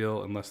deadline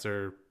deal unless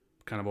they're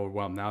kind of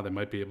overwhelmed now. They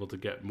might be able to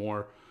get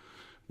more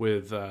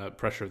with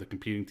pressure of the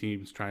competing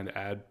teams trying to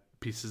add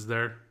pieces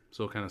there.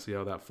 So we'll kind of see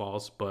how that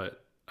falls.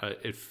 But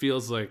it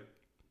feels like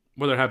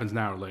whether it happens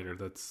now or later,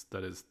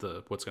 that is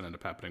what's going to end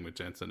up happening with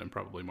Jansen and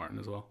probably Martin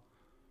as well.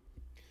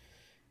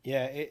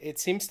 Yeah, it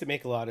seems to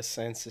make a lot of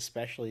sense,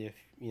 especially if,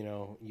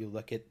 you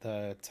look at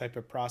the type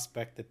of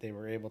prospect that they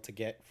were able to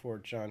get for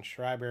John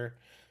Schreiber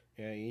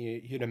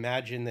You'd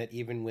imagine that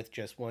even with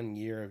just 1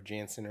 year of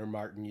Jansen or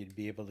Martin, you'd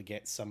be able to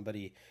get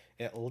somebody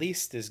at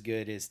least as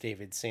good as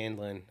David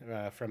Sandlin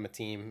from a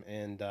team.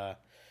 And,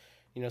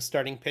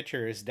 starting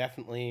pitcher is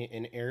definitely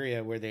an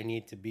area where they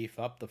need to beef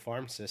up the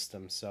farm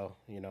system. So,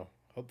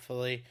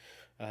 hopefully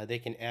they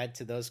can add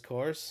to those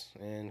cores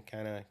and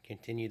kind of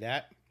continue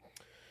that.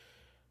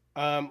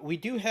 We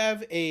do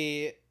have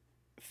a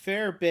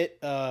fair bit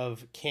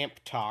of camp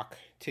talk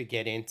to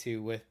get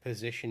into with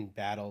position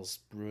battles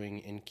brewing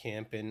in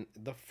camp. And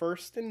the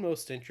first and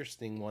most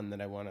interesting one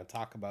that I want to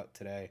talk about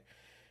today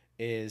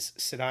is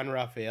Ceddanne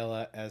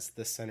Rafaela as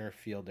the center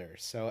fielder.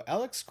 So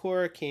Alex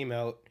Cora came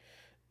out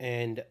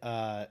and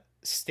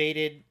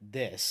stated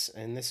this,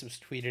 and this was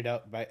tweeted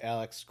out by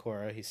Alex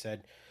Cora. He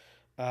said,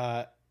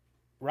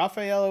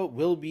 Rafaela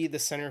will be the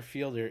center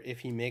fielder if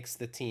he makes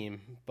the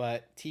team,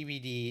 but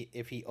TBD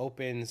if he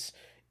opens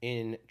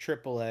in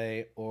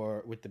AAA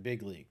or with the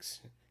big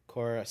leagues.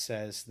 Cora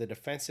says the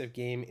defensive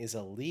game is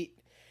elite.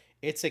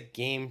 It's a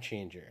game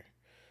changer.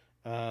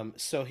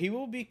 So he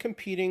will be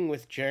competing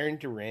with Jarren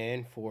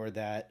Duran for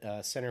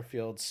that center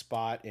field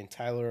spot, and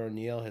Tyler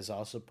O'Neill has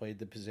also played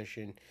the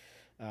position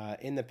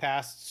in the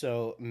past,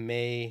 so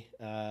may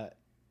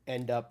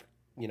end up,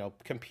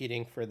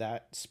 competing for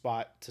that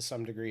spot to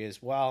some degree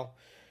as well.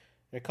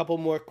 And a couple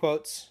more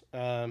quotes.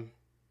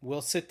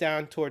 We'll sit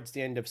down towards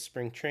the end of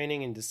spring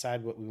training and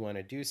decide what we want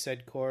to do,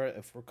 said Cora.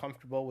 If we're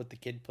comfortable with the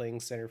kid playing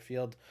center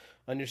field,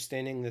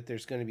 understanding that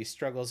there's going to be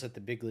struggles at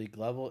the big league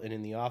level and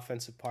in the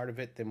offensive part of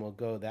it, then we'll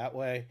go that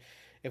way.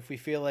 If we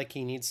feel like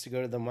he needs to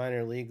go to the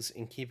minor leagues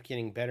and keep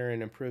getting better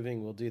and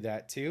improving, we'll do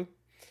that too.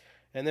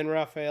 And then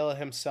Rafaela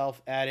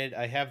himself added,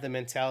 I have the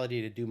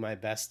mentality to do my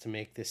best to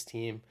make this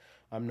team.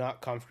 I'm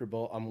not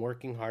comfortable. I'm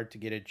working hard to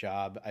get a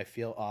job. I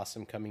feel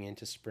awesome coming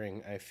into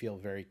spring. I feel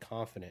very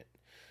confident.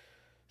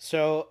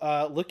 So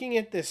looking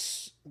at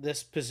this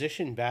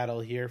position battle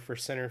here for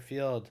center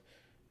field,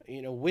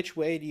 which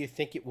way do you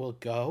think it will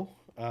go?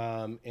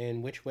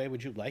 And which way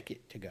would you like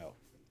it to go?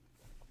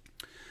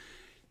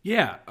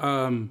 Yeah,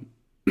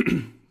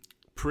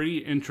 pretty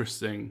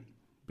interesting,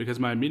 because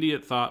my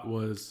immediate thought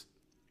was,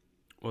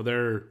 well,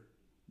 they're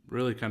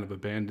really kind of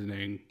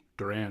abandoning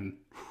Duran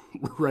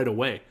right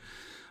away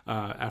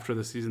after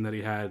the season that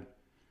he had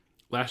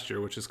last year,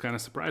 which is kind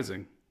of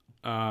surprising.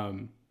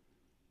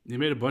 He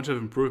made a bunch of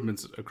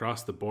improvements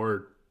across the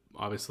board.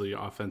 Obviously,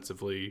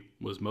 offensively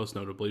was most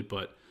notably,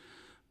 but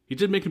he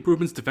did make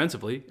improvements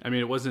defensively. I mean,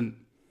 it wasn't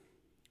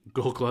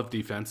Gold Glove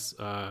defense,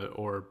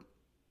 but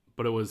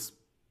it was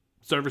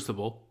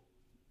serviceable.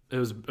 It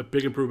was a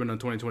big improvement on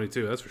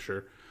 2022, that's for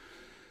sure.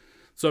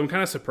 So I'm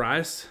kind of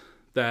surprised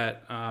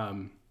that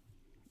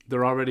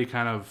they're already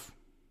kind of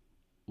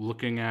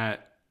looking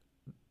at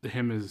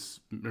him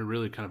as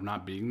really kind of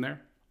not being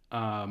there.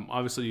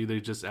 Obviously, they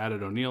just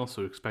added O'Neill,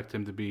 so expect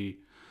him to be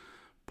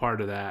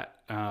part of that.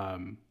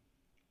 I'm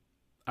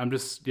kind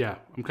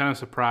of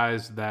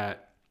surprised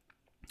that,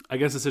 I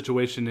guess the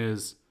situation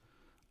is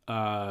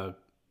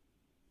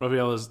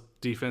Rafaela's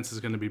defense is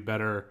going to be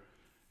better.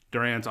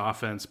 Duran's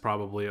offense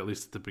probably, at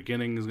least at the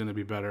beginning, is going to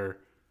be better.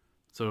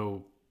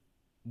 So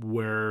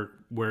where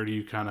do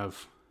you kind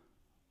of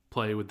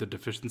play with the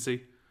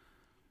deficiency?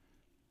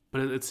 But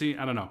I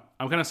don't know.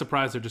 I'm kind of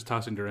surprised they're just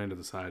tossing Duran to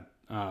the side,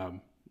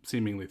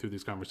 seemingly through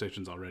these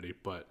conversations already.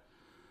 But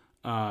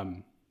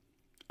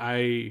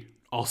I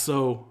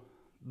also,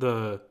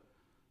 the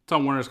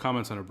Tom Werner's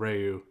comments on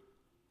Abreu,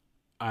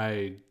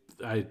 I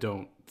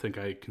don't think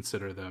I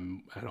consider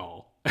them at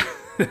all.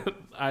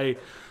 I'm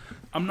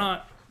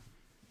not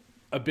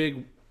a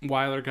big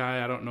Weiler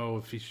guy. I don't know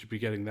if he should be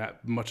getting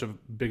that much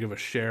of big of a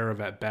share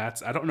of at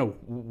bats. I don't know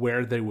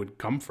where they would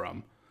come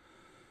from.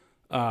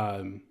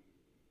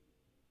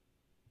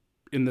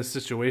 In this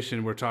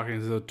situation, we're talking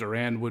as though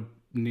Duran would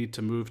need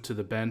to move to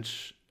the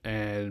bench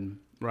and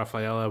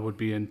Rafaela would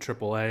be in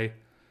AAA.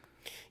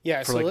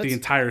 Yeah, for the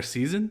entire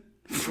season.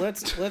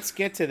 let's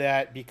get to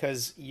that,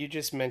 because you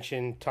just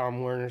mentioned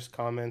Tom Werner's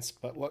comments,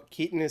 but what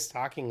Keaton is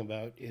talking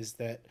about is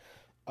that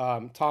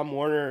Tom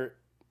Werner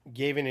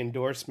gave an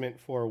endorsement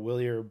for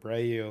Wilyer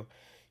Abreu.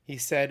 He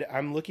said,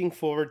 I'm looking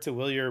forward to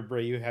Wilyer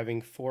Abreu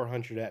having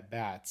 400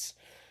 at-bats.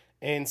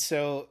 And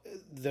so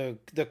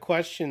the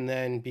question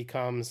then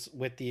becomes,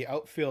 with the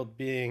outfield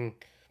being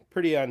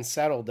pretty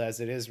unsettled as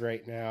it is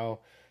right now,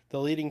 the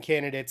leading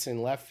candidates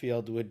in left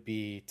field would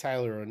be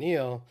Tyler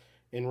O'Neill,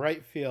 in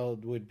right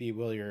field would be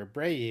Wilyer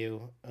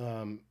Abreu,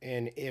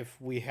 and if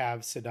we have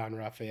Ceddanne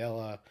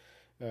Rafaela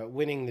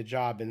winning the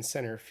job in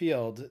center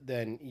field,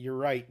 then you're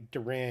right,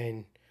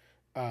 Duran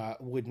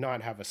would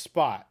not have a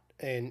spot.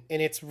 And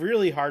it's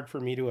really hard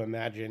for me to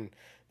imagine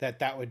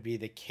that would be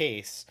the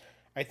case.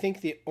 I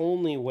think the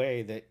only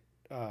way that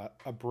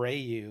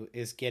Abreu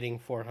is getting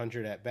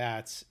 400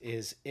 at-bats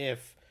is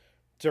if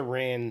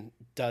Duran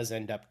does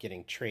end up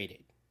getting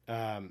traded.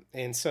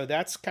 And so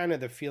that's kind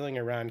of the feeling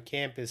around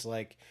camp, is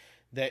like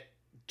that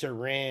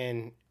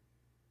Duran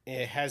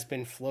has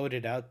been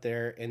floated out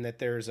there and that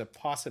there's a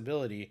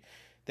possibility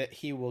that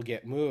he will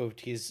get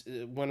moved. He's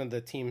one of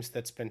the teams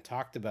that's been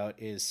talked about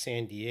is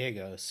San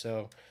Diego.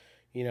 So,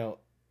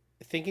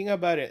 thinking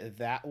about it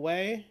that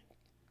way,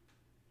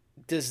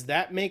 does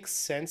that make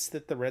sense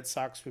that the Red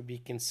Sox would be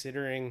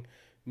considering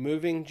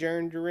moving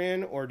Jarren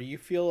Duran, or do you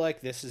feel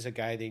like this is a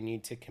guy they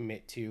need to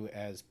commit to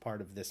as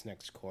part of this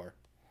next core?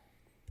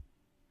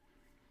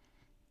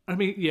 I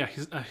mean, yeah,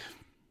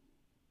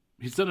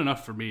 he's done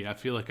enough for me. I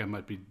feel like I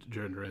might be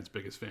Jarren Duran's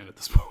biggest fan at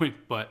this point,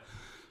 but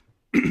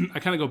I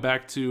kind of go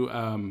back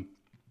to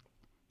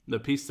the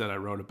piece that I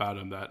wrote about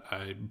him that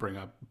I bring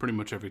up pretty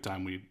much every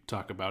time we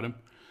talk about him.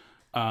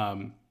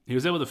 He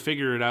was able to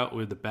figure it out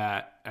with the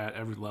bat at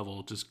every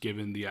level, just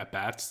given the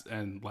at-bats,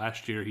 and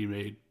last year he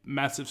made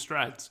massive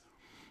strides.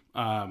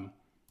 Cut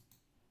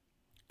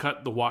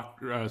the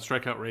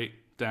strikeout rate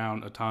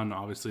down a ton.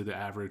 Obviously, the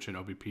average and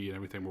OBP and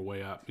everything were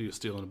way up. He was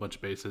stealing a bunch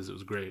of bases. It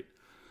was great.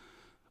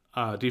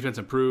 Defense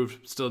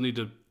improved. Still need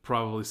to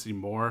probably see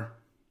more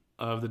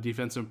of the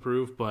defense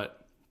improve,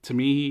 but to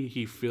me,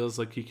 he feels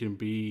like he can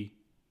be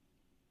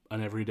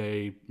an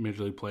everyday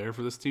major league player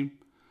for this team.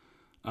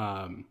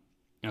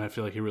 And I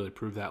feel like he really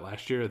proved that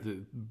last year.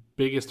 The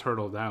biggest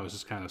hurdle now is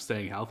just kind of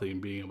staying healthy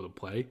and being able to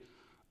play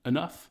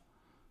enough.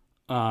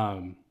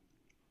 And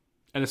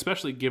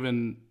especially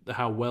given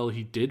how well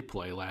he did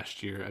play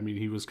last year. I mean,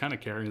 he was kind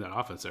of carrying that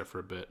offense there for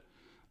a bit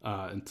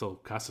until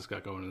Casas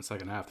got going in the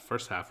second half. The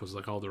first half was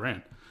like all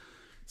Duran.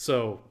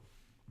 So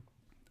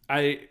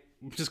I'm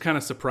just kind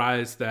of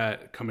surprised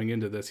that coming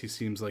into this, he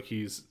seems like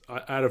he's,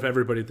 out of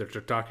everybody that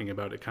they're talking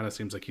about, it kind of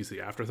seems like he's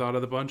the afterthought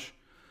of the bunch.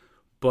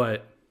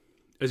 But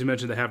as you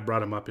mentioned, they have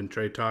brought him up in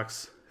trade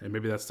talks, and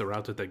maybe that's the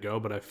route that they go.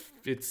 But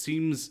it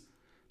seems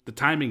the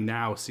timing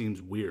now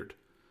seems weird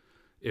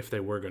if they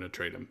were going to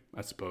trade him,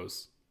 I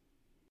suppose.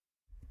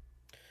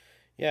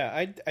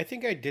 Yeah, I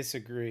think I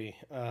disagree.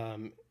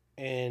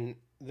 And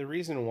the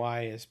reason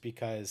why is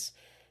because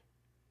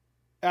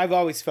I've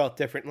always felt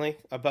differently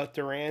about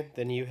Duran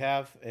than you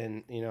have.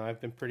 And, you know, I've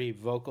been pretty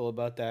vocal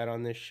about that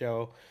on this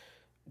show.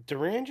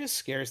 Duran just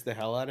scares the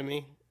hell out of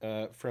me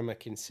from a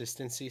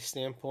consistency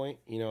standpoint.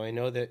 You know, I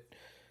know that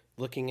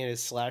looking at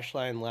his slash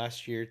line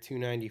last year,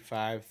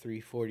 295,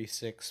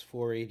 346,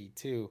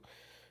 482,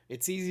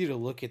 it's easy to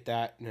look at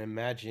that and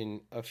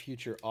imagine a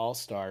future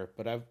all-star,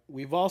 but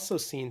we've also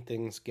seen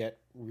things get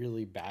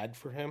really bad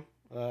for him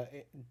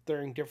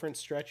during different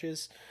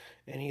stretches,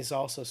 and he's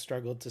also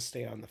struggled to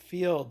stay on the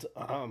field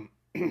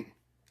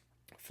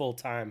full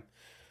time.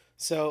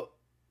 So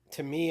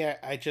to me,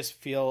 I just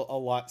feel a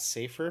lot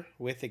safer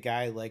with a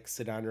guy like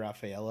Ceddanne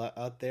Rafaela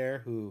out there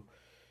who,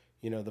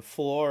 you know, the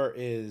floor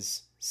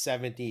is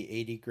 70,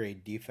 80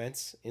 grade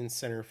defense in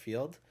center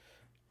field.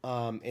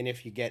 And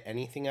if you get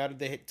anything out of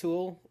the hit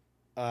tool,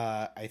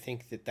 I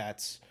think that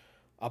that's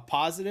a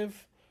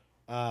positive.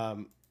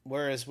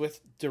 Whereas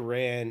with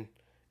Duran,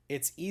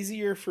 it's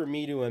easier for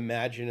me to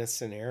imagine a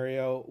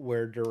scenario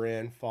where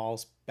Duran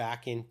falls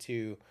back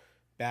into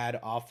bad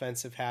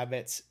offensive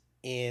habits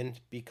and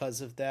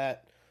because of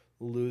that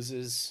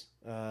loses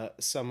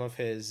some of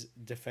his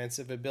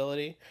defensive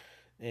ability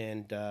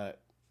and,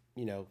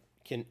 you know,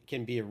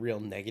 can be a real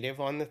negative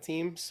on the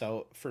team.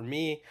 So for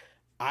me,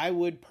 I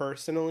would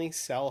personally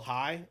sell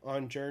high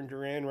on Jarren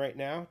Duran right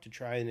now to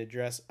try and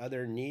address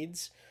other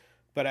needs.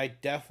 But I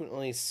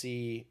definitely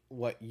see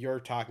what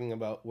you're talking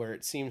about, where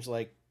it seems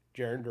like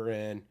Jarren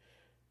Duran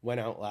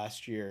went out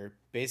last year,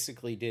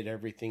 basically did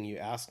everything you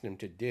asked him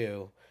to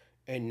do,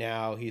 and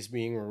now he's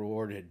being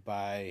rewarded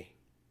by,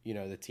 you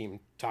know, the team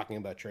talking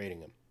about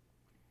trading him.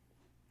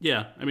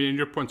 Yeah, I mean, and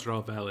your points are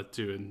all valid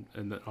too,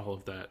 and that all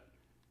of that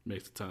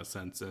makes a ton of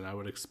sense. And I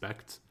would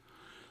expect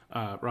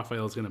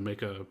Rafael is going to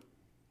make a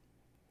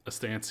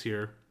stance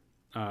here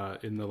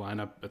in the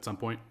lineup at some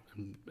point.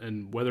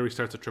 And whether he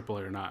starts at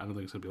AAA or not, I don't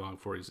think it's going to be long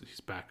before he's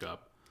back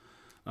up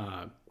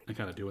and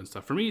kind of doing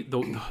stuff. For me,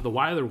 the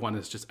Weiler one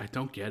is just, I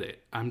don't get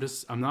it. I'm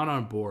not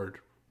on board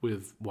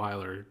with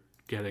Weiler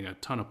getting a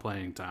ton of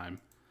playing time.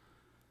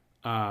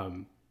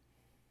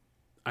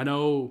 I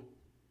know,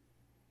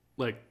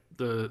 like,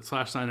 the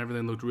slash line,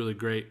 everything looked really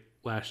great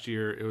last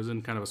year. It was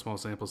in kind of a small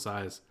sample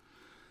size.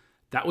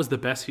 That was the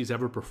best he's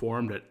ever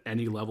performed at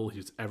any level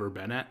he's ever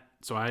been at.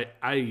 So I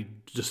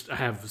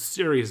have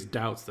serious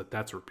doubts that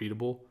that's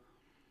repeatable.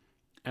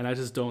 And I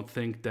just don't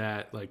think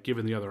that, like,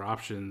 given the other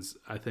options,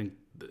 I think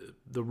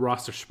the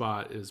roster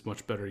spot is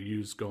much better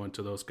used going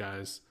to those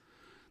guys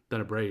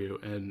than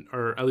Abreu,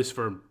 or at least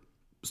for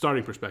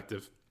starting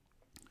perspective.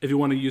 If you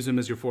want to use him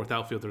as your fourth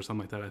outfielder or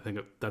something like that, I think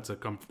that's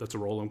a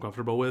role I'm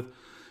comfortable with.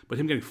 But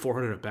him getting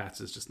 400 at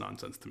bats is just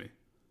nonsense to me.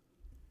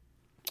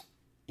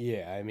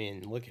 Yeah, I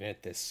mean, looking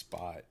at this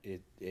spot,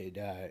 it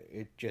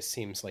just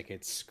seems like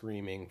it's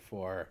screaming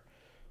for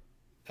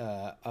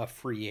a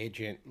free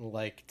agent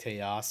like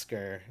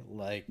Teoscar,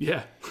 like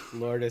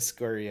Lourdes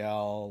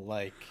Gurriel,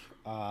 like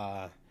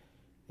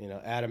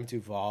Adam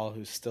Duvall,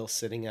 who's still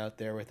sitting out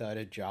there without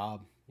a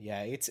job.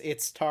 Yeah,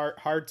 it's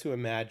hard to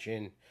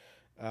imagine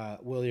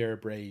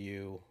Wilyer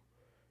Abreu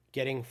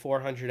getting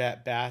 400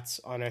 at bats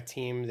on a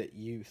team that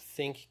you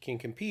think can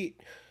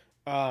compete.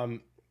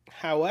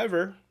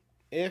 However,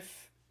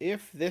 if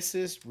this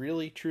is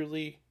really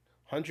truly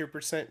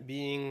 100%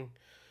 being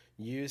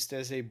used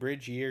as a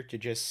bridge year to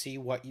just see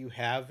what you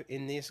have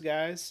in these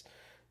guys,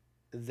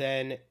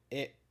 then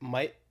it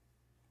might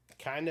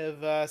kind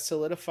of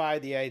solidify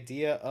the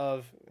idea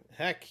of,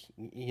 heck,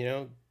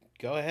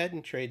 go ahead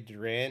and trade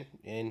Duran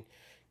and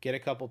get a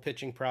couple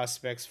pitching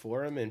prospects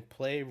for him and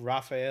play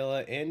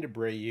Rafaela and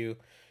Abreu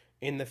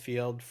in the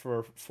field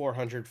for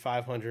 400,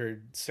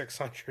 500,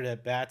 600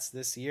 at bats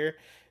this year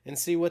and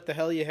see what the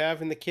hell you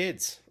have in the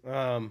kids.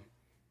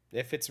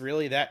 If it's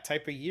really that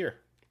type of year,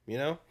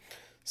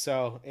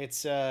 So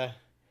it's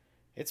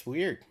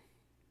weird.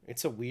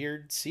 It's a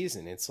weird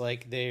season. It's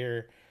like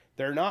they're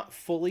not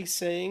fully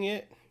saying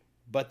it,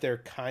 but they're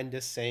kind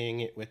of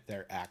saying it with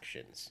their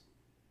actions.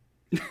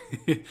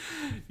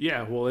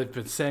 Yeah, well, they've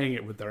been saying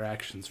it with their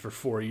actions for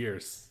 4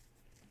 years.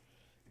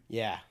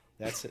 Yeah,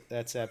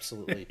 that's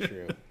absolutely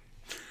true.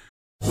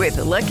 With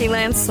the Lucky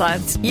Land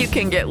Slots, you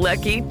can get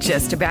lucky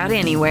just about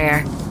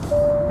anywhere.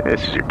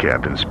 This is your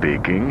captain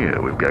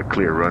speaking. We've got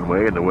clear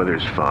runway and the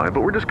weather's fine,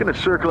 but we're just going to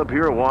circle up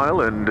here a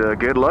while and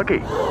get lucky.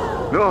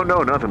 No,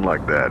 nothing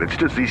like that. It's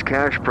just these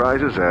cash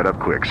prizes add up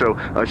quick. So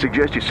I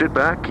suggest you sit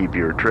back, keep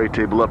your tray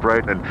table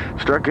upright, and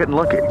start getting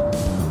lucky.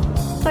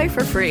 Play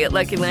for free at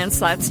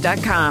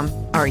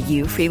LuckyLandSlots.com. Are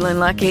you feeling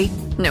lucky?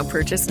 No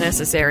purchase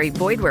necessary.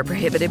 Void where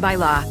prohibited by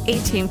law.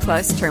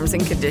 18+ terms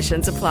and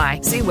conditions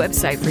apply. See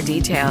website for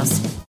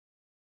details.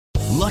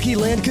 Lucky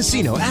Land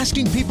Casino,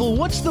 asking people,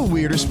 what's the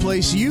weirdest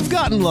place you've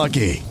gotten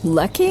lucky?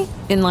 Lucky?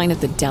 In line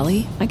at the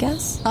deli, I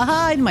guess?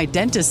 Aha, in my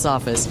dentist's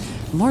office.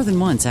 More than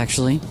once,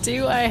 actually.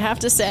 Do I have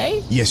to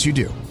say? Yes, you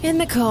do. In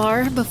the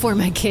car before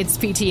my kids'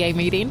 PTA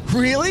meeting.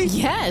 Really?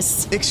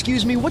 Yes.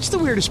 Excuse me, what's the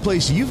weirdest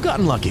place you've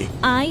gotten lucky?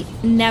 I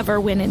never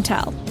win and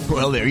tell.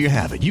 Well, there you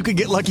have it. You can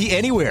get lucky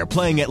anywhere,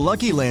 playing at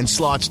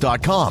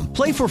LuckyLandSlots.com.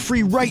 Play for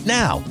free right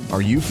now.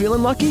 Are you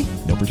feeling lucky?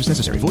 No purchase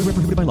necessary. Void where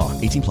prohibited by law.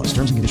 18+.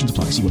 Terms and conditions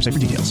apply. See website for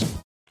details.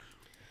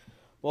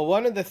 Well,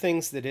 one of the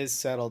things that is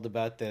settled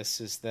about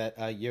this is that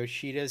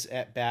Yoshida's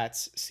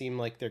at-bats seem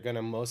like they're going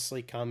to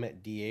mostly come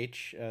at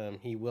DH.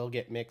 He will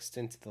get mixed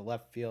into the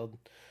left field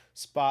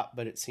spot,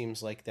 but it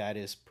seems like that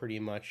is pretty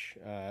much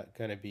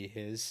going to be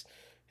his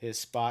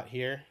spot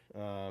here.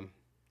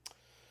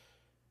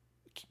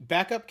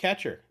 Backup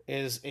catcher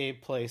is a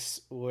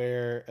place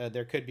where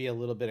there could be a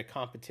little bit of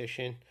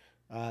competition.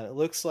 It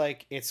looks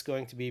like it's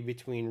going to be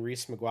between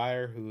Reese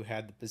McGuire, who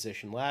had the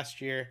position last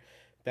year,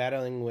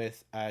 battling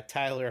with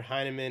Tyler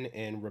Heineman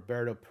and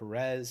Roberto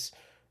Perez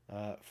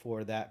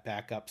for that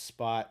backup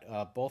spot.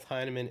 Both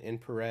Heineman and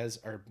Perez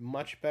are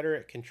much better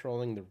at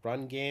controlling the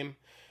run game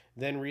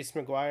than Reese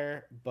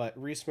McGuire, but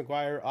Reese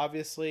McGuire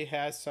obviously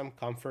has some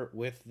comfort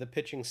with the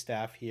pitching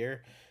staff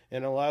here,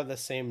 and a lot of the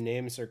same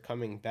names are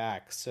coming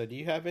back. So do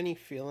you have any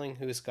feeling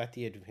who's got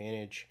the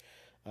advantage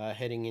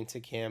heading into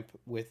camp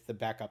with the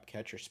backup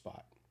catcher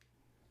spot?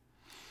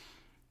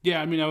 Yeah,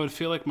 I mean, I would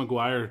feel like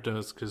McGuire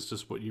does, because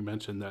just what you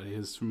mentioned, that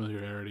his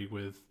familiarity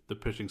with the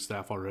pitching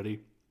staff already,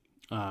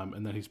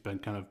 and that he's been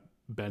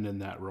in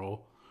that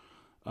role.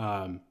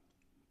 So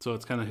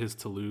it's kind of his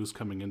to lose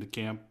coming into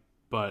camp.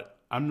 But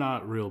I'm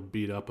not real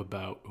beat up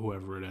about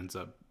whoever it ends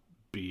up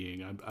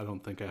being. I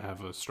don't think I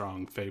have a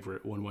strong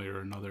favorite one way or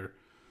another.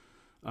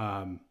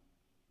 I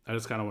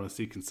just kind of want to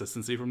see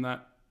consistency from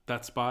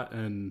that spot,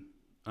 and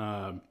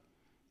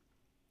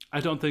I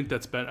don't think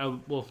that's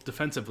been well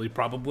defensively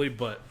probably,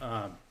 but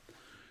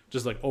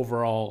just like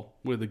overall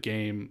with the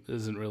game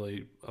isn't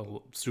really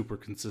super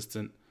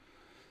consistent.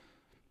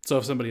 So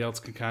if somebody else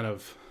can kind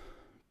of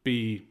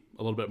be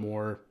a little bit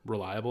more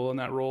reliable in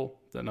that role,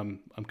 then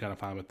I'm kind of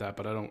fine with that.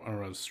 But I don't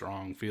have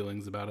strong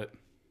feelings about it.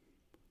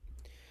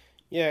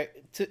 Yeah,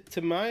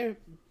 to my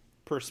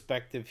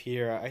perspective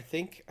here, I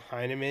think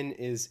Heineman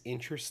is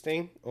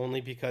interesting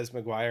only because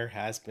McGuire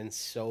has been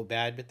so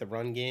bad with the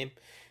run game.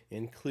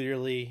 And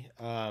clearly,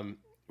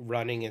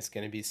 running is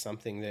going to be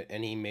something that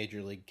any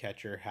major league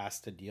catcher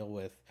has to deal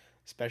with,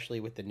 especially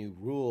with the new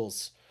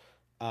rules.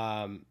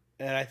 And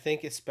I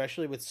think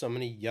especially with so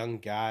many young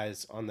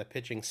guys on the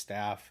pitching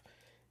staff,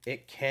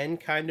 it can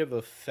kind of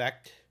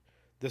affect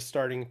the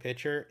starting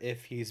pitcher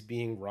if he's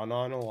being run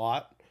on a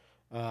lot.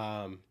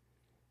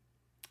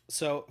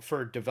 So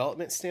for a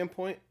development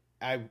standpoint,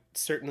 I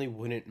certainly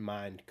wouldn't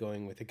mind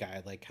going with a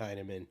guy like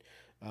Heineman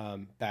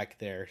back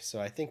there. So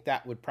I think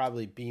that would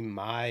probably be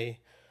my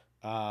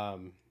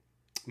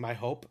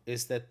hope,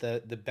 is that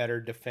the better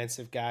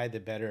defensive guy, the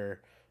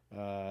better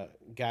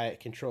guy at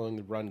controlling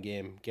the run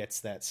game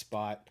gets that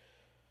spot.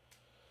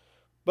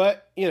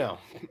 But,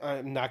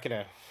 I'm not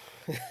gonna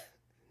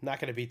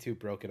be too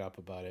broken up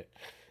about it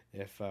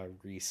if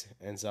Reese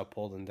ends up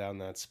holding down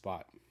that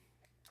spot.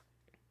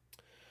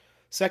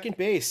 Second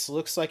base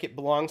looks like it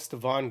belongs to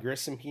Vaughn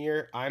Grissom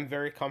here. I'm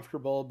very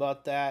comfortable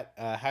about that.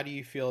 How do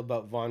you feel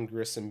about Vaughn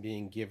Grissom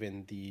being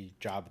given the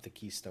job at the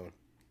Keystone?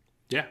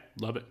 Yeah,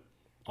 love it.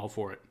 All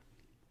for it.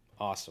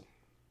 Awesome.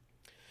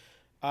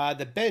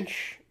 The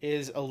bench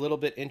is a little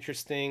bit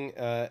interesting.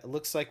 It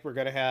looks like we're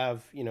going to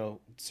have,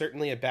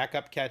 certainly a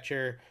backup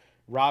catcher.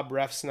 Rob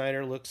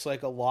Refsnyder looks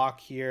like a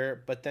lock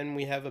here, but then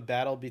we have a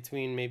battle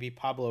between maybe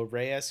Pablo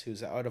Reyes,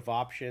 who's out of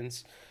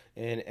options,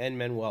 and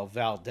Enmanuel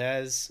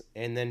Valdez,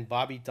 and then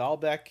Bobby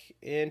Dahlbeck,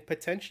 and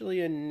potentially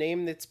a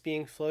name that's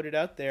being floated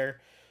out there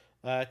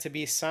to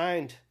be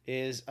signed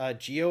is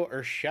Gio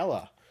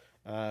Urshela,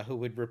 who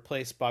would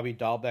replace Bobby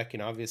Dahlbeck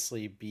and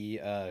obviously be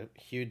a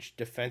huge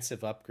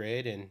defensive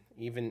upgrade and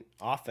even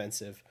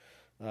offensive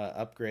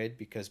upgrade,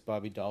 because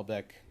Bobby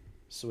Dahlbeck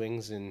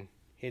swings and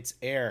hits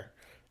air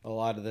a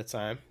lot of the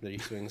time that he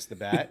swings the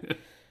bat.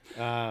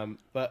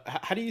 But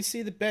how do you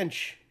see the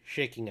bench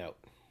shaking out?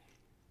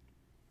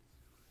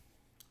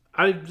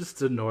 I'm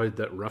just annoyed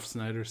that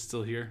Refsnyder's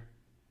still here.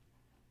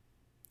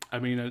 I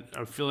mean,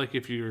 I feel like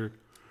if you've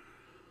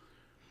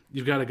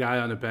got a guy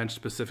on the bench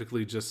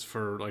specifically just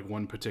for like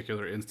one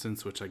particular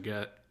instance, which I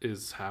get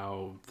is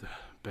how the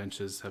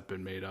benches have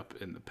been made up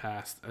in the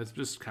past, I'm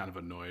just kind of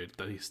annoyed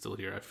that he's still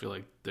here. I feel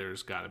like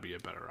there's got to be a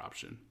better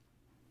option.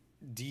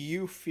 Do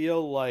you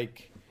feel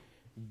like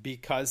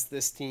because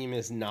this team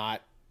is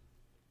not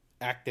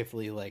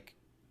actively like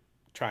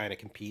trying to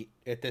compete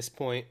at this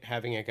point,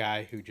 having a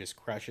guy who just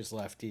crushes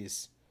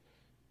lefties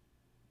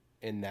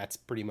and that's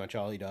pretty much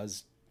all he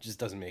does just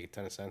doesn't make a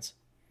ton of sense?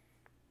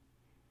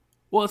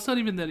 Well, it's not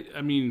even that.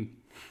 I mean,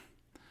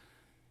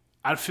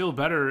 I'd feel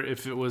better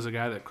if it was a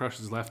guy that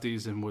crushes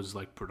lefties and was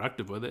like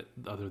productive with it,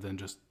 other than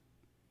just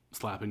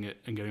slapping it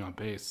and getting on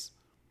base.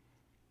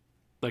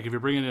 Like if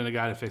you're bringing in a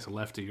guy to face a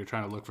lefty, you're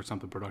trying to look for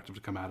something productive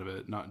to come out of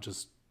it, not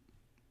just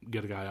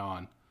get a guy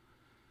on.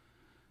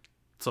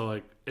 So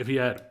like if he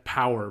had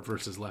power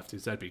versus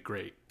lefties, that'd be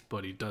great,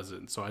 but he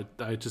doesn't. So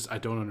I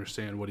don't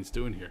understand what he's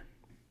doing here.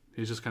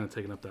 He's just kind of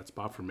taking up that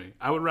spot for me.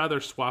 I would rather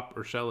swap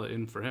Urshela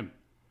in for him.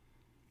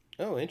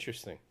 Oh,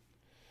 interesting.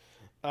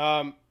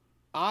 I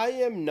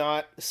am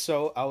not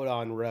so out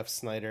on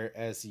Refsnyder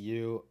as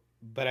you,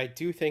 but I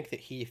do think that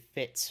he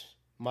fits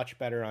much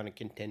better on a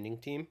contending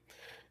team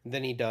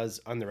than he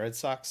does on the Red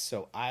Sox.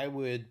 So I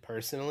would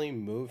personally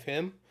move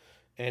him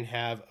and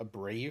have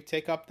Abreu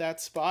take up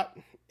that spot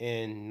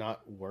and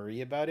not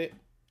worry about it,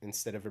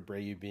 instead of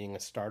Abreu being a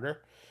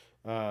starter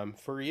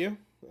for you.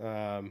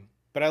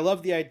 But I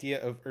love the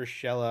idea of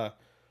Urshela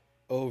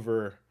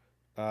over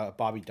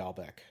Bobby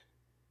Dahlbeck.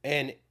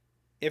 And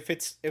if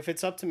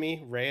it's up to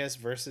me, Reyes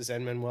versus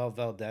Enmanuel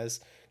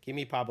Valdez, give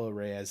me Pablo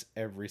Reyes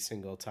every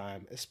single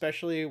time,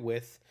 especially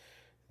with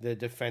the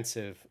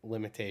defensive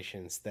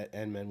limitations that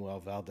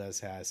Enmanuel Valdez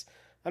has.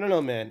 I don't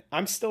know, man.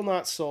 I'm still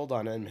not sold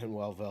on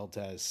Enmanuel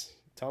Valdez.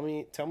 Tell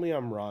me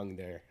I'm wrong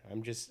there.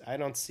 I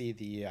don't see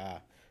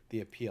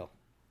the appeal.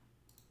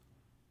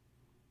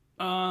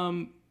 I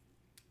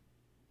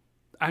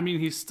mean,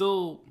 he's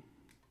still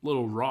a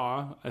little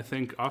raw. I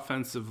think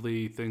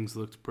offensively things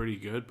looked pretty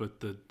good, but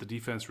the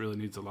defense really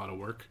needs a lot of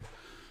work.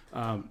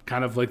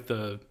 Kind of like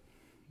the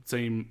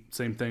same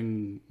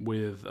thing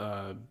with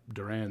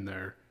Duran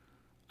there.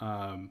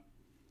 I'm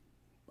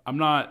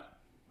not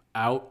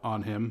out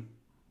on him,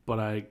 but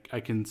I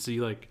can see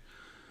like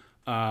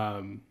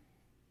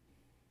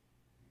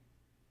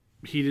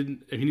he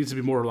needs to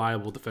be more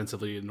reliable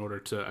defensively in order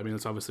to. I mean,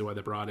 that's obviously why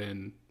they brought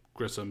in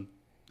Grissom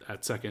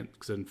at second,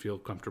 because they didn't feel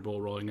comfortable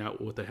rolling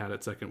out what they had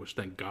at second, which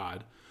thank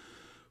God.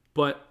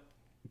 But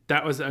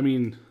that was, I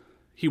mean,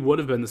 he would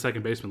have been the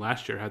second baseman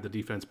last year had the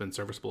defense been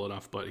serviceable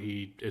enough, but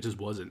it just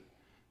wasn't.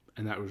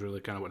 And that was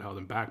really kind of what held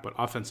him back. But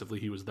offensively,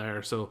 he was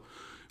there. So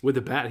with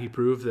the bat, he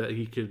proved that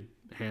he could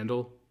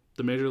handle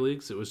the major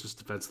leagues. It was just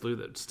defensively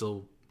that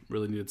still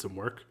really needed some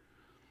work.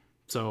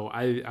 So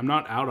I'm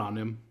not out on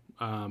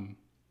him.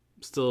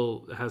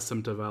 Still has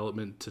some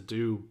development to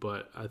do,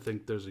 but I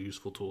think there's a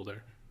useful tool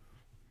there.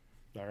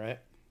 All right.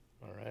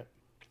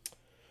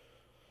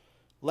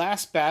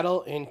 Last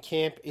battle in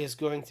camp is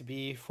going to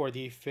be for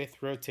the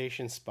 5th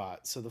rotation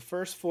spot. So the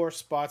first 4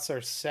 spots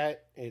are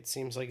set. It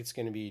seems like it's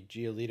going to be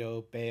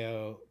Giolito,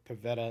 Bayo,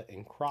 Pivetta,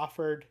 and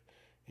Crawford.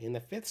 And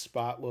the 5th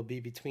spot will be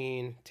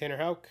between Tanner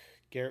Houck,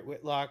 Garrett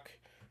Whitlock,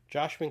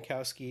 Josh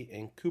Winkowski,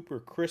 and Cooper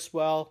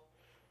Criswell.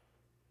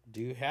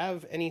 Do you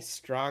have any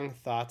strong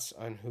thoughts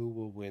on who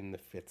will win the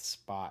 5th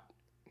spot?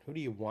 Who do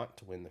you want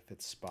to win the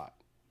 5th spot?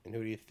 And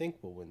who do you think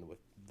will win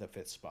the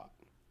 5th spot?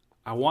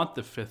 I want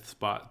the 5th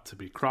spot to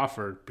be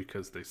Crawford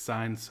because they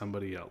signed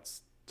somebody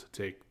else to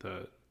take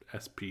the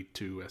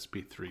SP2,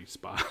 SP3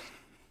 spot.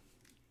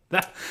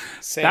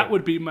 That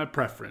would be my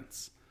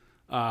preference.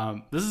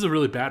 This is a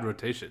really bad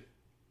rotation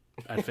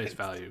at face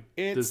value.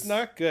 It's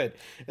not good,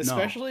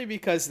 especially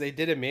because they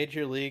did a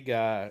major league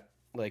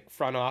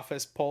front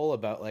office poll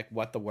about like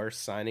what the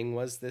worst signing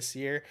was this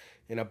year,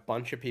 and a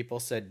bunch of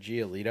people said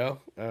Giolito.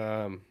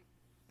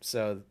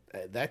 So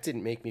that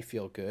didn't make me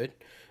feel good.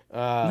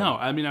 No,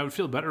 I mean, I would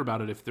feel better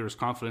about it if there was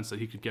confidence that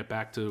he could get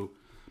back to,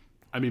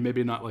 I mean,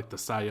 maybe not like the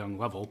Cy Young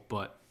level,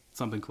 but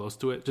something close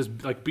to it.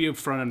 Just like be a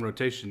front-end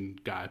rotation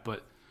guy.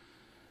 But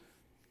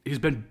he's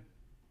been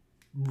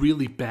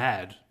really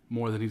bad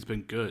more than he's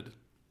been good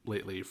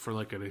lately for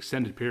like an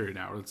extended period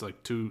now. It's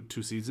like two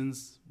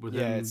seasons with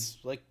him. Yeah, it's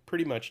like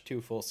pretty much 2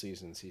 full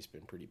seasons he's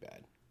been pretty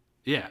bad.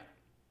 Yeah.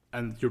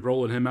 And you're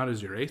rolling him out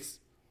as your ace?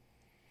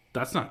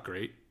 that's not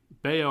great.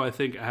 Bayo, I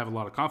think I have a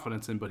lot of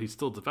confidence in, but he's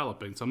still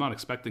developing, so I'm not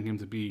expecting him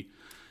to be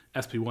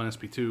SP1,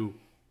 SP2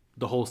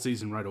 the whole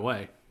season right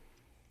away.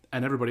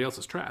 And everybody else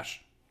is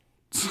trash.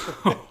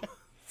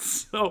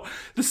 So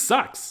this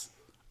sucks.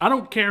 I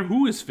don't care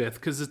who is fifth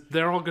because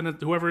they're all gonna.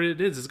 Whoever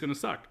it is gonna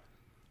suck.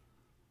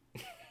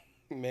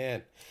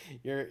 Man,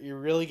 you're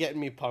really getting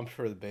me pumped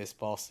for the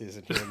baseball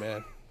season here,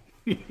 man.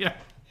 Yeah.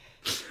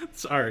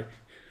 Sorry.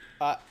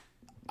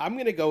 I'm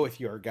gonna go with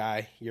your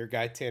guy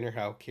Tanner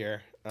Houck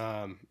here.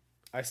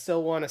 I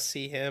still want to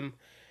see him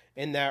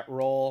in that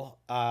role.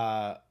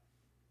 I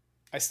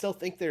still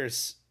think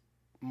there's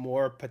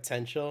more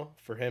potential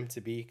for him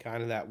to be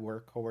kind of that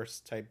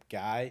workhorse type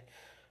guy.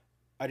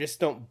 I just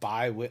don't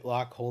buy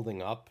Whitlock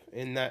holding up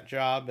in that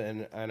job,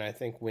 and I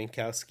think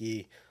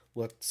Winkowski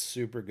looked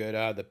super good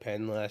out of the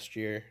pen last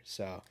year,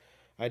 so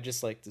I'd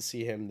just like to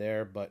see him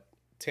there. But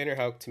Tanner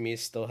Houck to me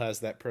still has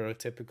that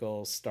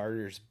prototypical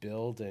starters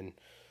build and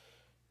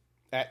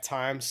at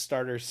times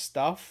starter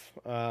stuff.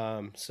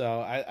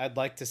 So I'd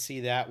like to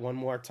see that one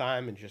more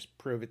time and just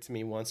prove it to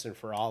me once and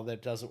for all that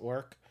it doesn't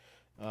work.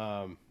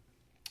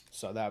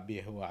 So that would be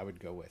who I would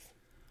go with.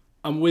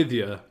 I'm with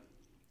you.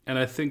 And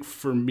I think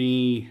for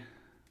me,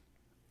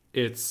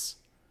 is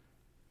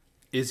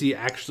he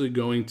actually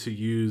going to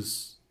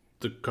use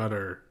the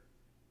cutter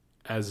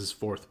as his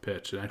fourth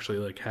pitch and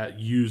actually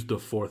use the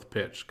fourth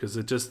pitch? Because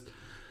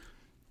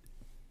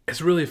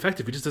it's really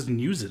effective. He just doesn't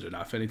use it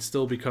enough, and it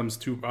still becomes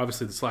too.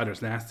 Obviously, the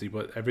slider's nasty,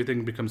 but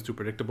everything becomes too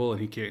predictable, and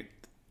he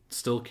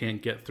still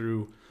can't get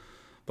through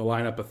the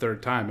lineup a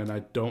third time. And I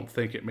don't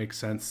think it makes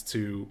sense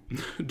to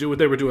do what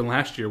they were doing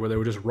last year, where they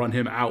would just run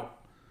him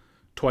out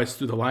twice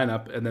through the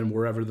lineup, and then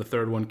wherever the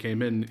third one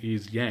came in,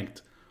 he's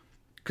yanked.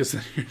 Because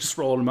then you're just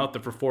rolling him out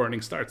there for 4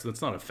 inning starts, and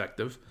that's not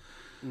effective.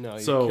 No,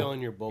 you're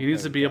killing your bullpen. He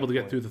needs to be able to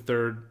get through the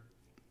third.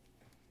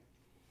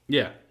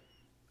 Yeah,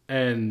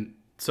 and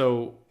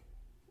so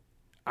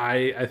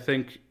I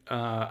think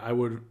I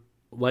would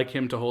like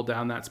him to hold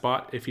down that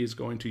spot if he's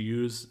going to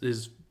use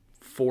his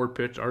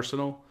 4-pitch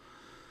arsenal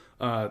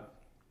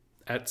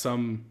at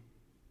some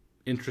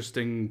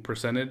interesting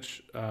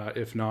percentage.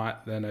 If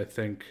not, then I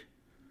think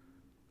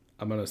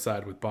I'm going to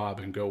side with Bob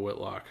and go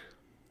Whitlock.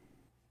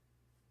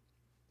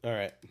 All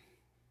right.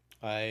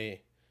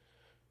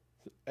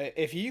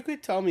 If you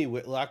could tell me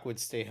Whitlock would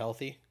stay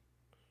healthy,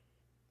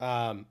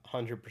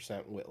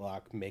 100%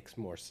 Whitlock makes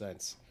more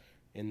sense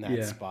in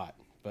that spot.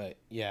 But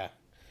yeah,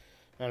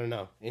 I don't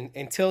know.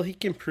 Until he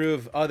can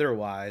prove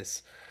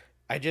otherwise,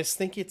 I just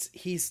think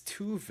he's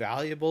too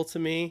valuable to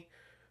me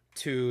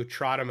to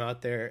trot him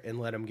out there and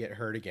let him get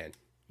hurt again,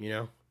 you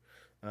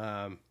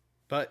know?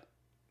 But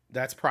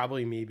that's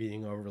probably me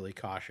being overly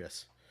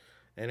cautious.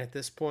 And at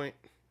this point,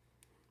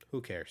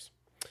 who cares?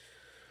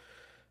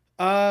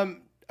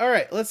 All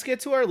right, let's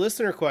get to our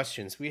listener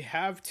questions. We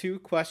have 2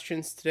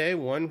 questions today,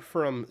 one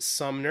from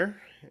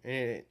Sumner.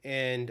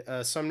 And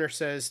Sumner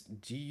says,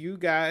 do you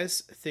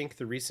guys think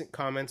the recent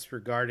comments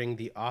regarding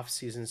the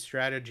offseason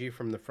strategy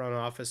from the front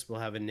office will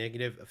have a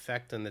negative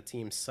effect on the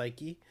team's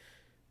psyche?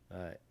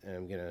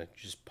 I'm going to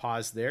just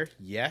pause there.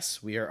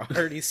 Yes, we are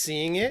already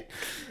seeing it.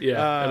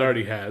 Yeah, it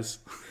already has.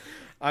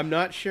 I'm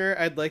not sure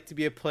I'd like to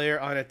be a player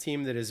on a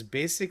team that is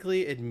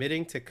basically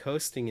admitting to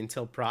coasting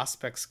until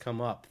prospects come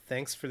up.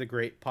 Thanks for the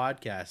great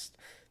podcast.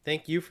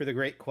 Thank you for the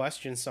great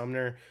question,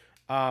 Sumner.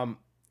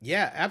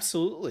 Yeah,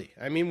 absolutely.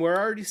 I mean, we're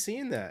already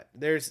seeing that.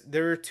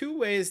 There are 2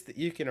 ways that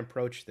you can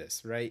approach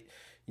this, right?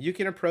 You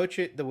can approach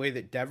it the way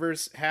that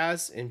Devers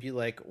has and be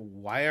like,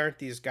 why aren't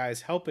these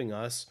guys helping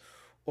us?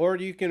 Or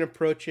you can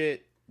approach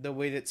it the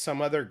way that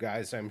some other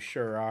guys I'm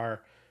sure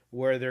are,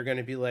 where they're going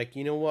to be like,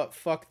 you know what,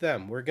 fuck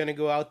them. We're going to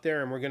go out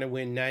there and we're going to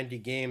win 90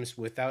 games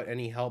without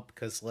any help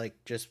because,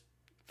 just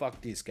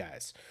fuck these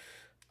guys.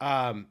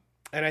 And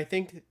I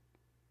think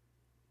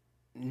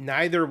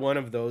neither one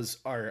of those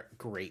are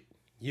great.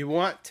 You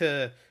want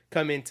to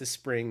come into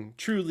spring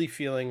truly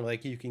feeling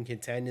like you can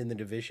contend in the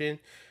division.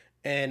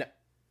 And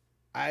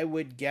I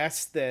would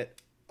guess that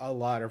a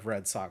lot of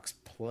Red Sox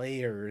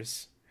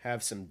players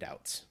have some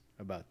doubts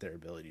about their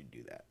ability to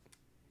do that.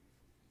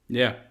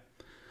 Yeah.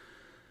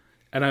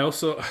 And I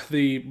also,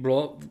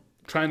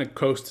 trying to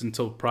coast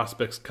until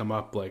prospects come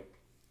up,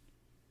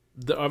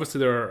 obviously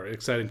there are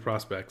exciting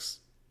prospects,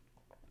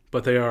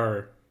 but they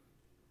are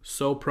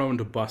so prone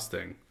to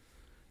busting.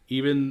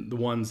 Even the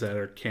ones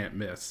that can't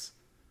miss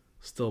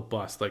still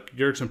bust.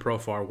 Jurickson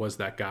Profar was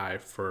that guy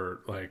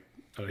for,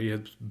 he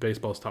had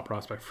baseball's top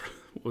prospect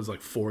for,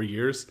 4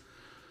 years.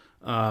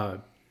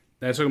 And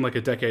it took him a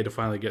decade to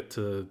finally get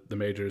to the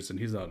majors, and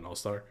he's not an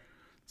all-star.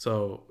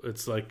 So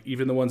it's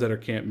even the ones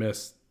that can't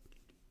miss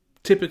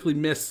typically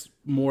miss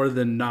more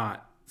than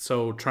not.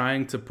 So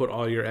trying to put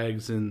all your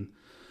eggs in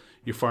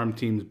your farm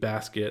team's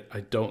basket, I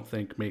don't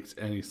think makes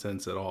any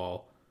sense at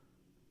all.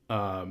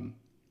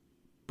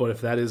 But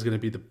if that is going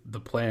to be the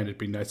plan, it'd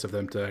be nice of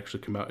them to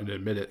actually come out and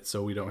admit it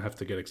so we don't have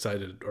to get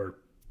excited or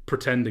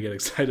pretend to get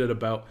excited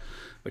about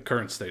the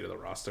current state of the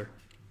roster.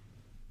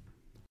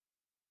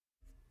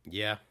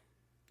 Yeah,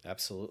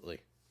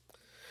 absolutely.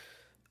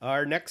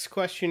 Our next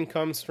question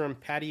comes from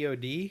Patio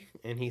D,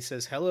 and he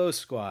says, "Hello,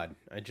 squad.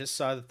 I just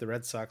saw that the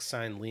Red Sox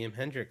signed Liam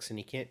Hendriks, and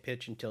he can't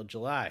pitch until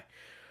July.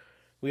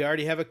 We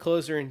already have a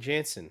closer in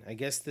Jansen. I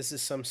guess this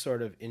is some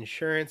sort of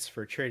insurance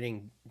for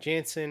trading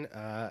Jansen.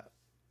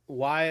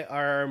 Why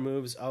are our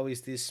moves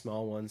always these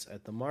small ones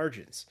at the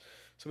margins?"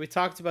 So we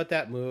talked about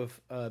that move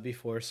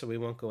before, so we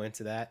won't go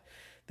into that.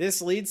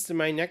 This leads to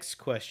my next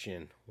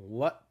question.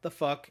 What the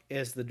fuck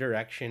is the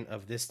direction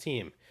of this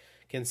team?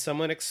 Can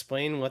someone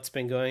explain what's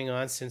been going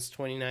on since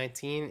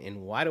 2019,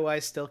 and why do I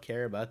still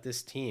care about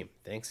this team?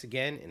 Thanks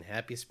again, and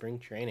happy spring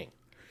training.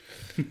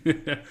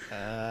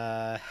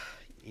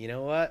 You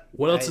know what?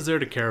 What else is there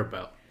to care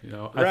about? You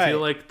know, Right. I feel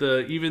like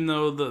I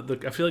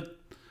feel like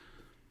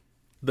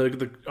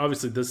the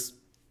obviously there's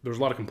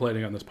a lot of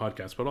complaining on this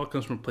podcast, but it all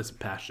comes from a place of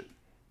passion.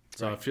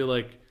 So I feel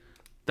like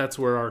that's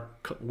where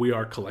we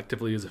are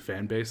collectively as a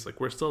fan base. Like,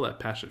 we're still that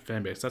passionate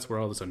fan base. That's where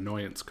all this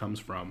annoyance comes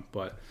from.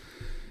 But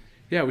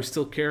yeah, we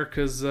still care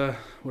because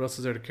what else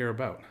is there to care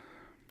about?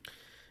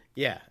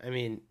 Yeah, I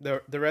mean,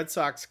 the Red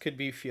Sox could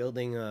be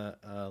fielding a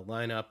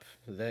lineup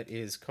that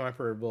is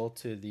comparable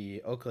to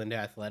the Oakland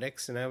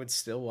Athletics, and I would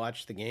still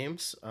watch the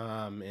games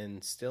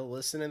and still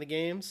listen to the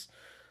games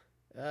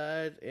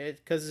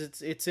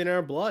because it's in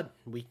our blood.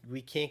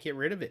 We can't get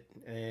rid of it,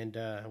 and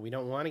we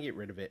don't want to get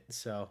rid of it.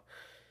 So,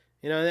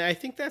 you know, I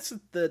think that's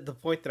the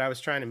point that I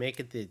was trying to make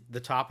at the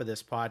top of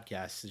this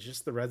podcast. Is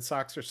just the Red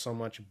Sox are so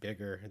much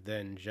bigger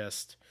than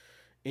just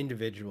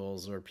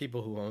individuals or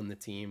people who own the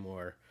team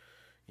or,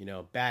 you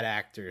know, bad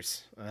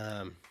actors.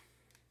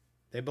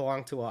 They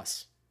belong to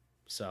us.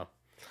 So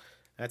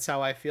that's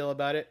how I feel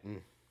about it.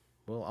 And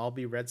we'll all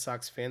be Red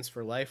Sox fans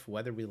for life,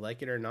 whether we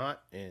like it or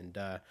not. And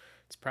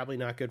it's probably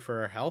not good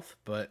for our health,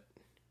 but,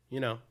 you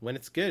know, when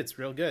it's good, it's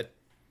real good.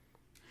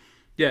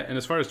 Yeah, and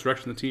as far as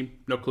direction of the team,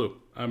 no clue.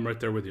 I'm right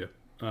there with you.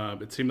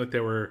 It seemed like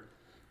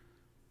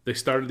they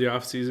started the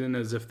offseason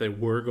as if they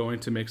were going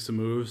to make some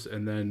moves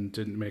and then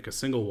didn't make a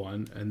single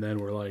one. And then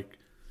we're like,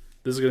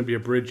 this is going to be a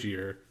bridge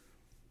year.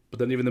 But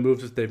then even the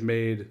moves that they've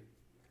made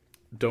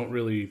don't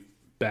really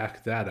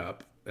back that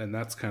up. And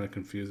that's kind of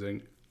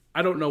confusing.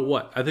 I don't know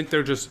what. I think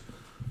they're just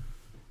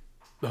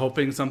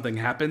hoping something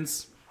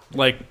happens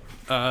like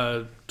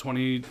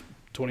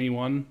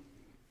 2021.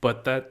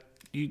 But that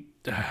you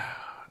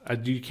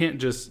can't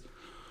just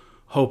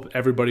hope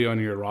everybody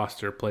on your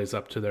roster plays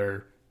up to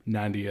their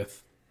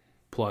 90th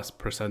plus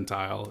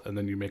percentile, and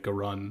then you make a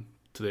run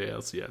to the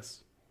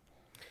ALCS.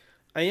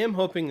 I am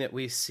hoping that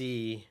we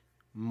see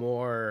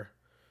more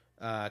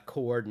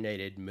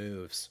coordinated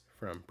moves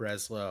from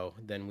Breslow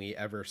than we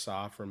ever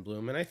saw from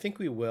Bloom, and I think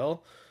we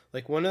will.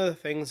 Like, one of the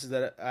things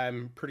that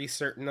I'm pretty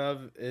certain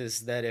of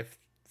is that if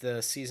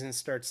the season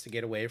starts to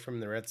get away from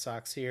the Red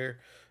Sox here,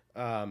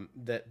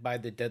 that by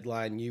the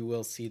deadline you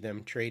will see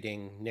them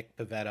trading Nick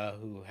Pivetta,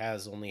 who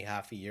has only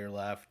half a year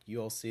left.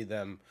 You'll see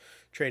them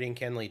trading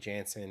Kenley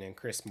Jansen and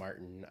Chris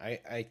Martin.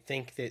 I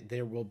think that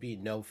there will be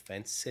no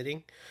fence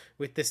sitting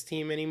with this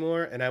team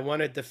anymore, and I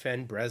want to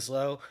defend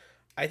Breslow.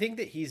 I think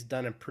that he's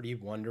done a pretty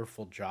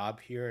wonderful job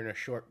here in a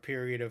short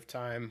period of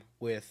time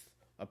with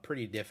a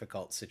pretty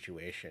difficult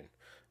situation.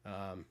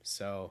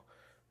 So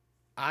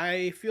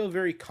I feel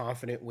very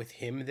confident with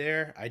him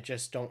there. I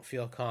just don't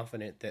feel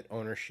confident that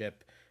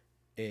ownership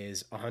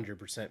is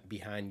 100%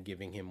 behind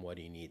giving him what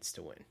he needs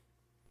to win.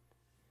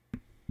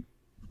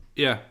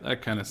 Yeah,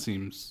 that kind of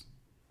seems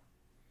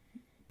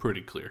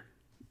pretty clear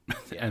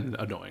and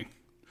annoying.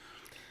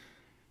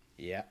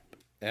 Yep,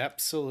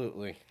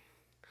 absolutely.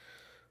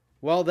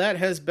 Well, that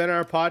has been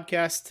our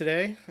podcast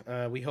today.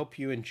 We hope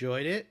you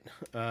enjoyed it.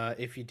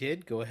 If you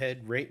did, go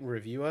ahead, rate and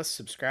review us.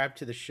 Subscribe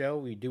to the show.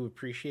 We do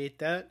appreciate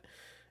that.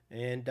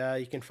 And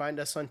you can find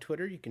us on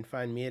Twitter. You can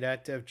find me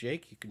at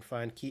DevJake. You can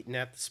find Keaton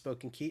at The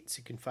Spoken Keats.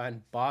 You can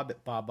find Bob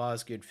at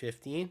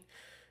BobOsgood15.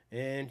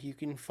 And you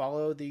can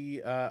follow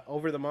the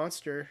Over the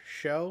Monster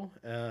show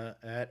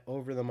at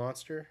Over the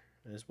Monster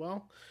as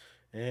well.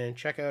 And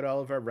check out all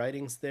of our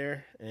writings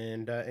there.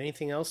 And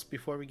anything else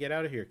before we get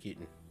out of here,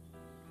 Keaton?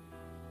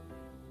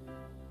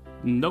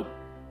 Nope.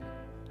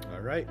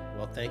 All right.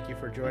 Well, thank you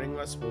for joining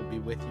us. We'll be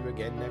with you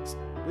again next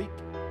week.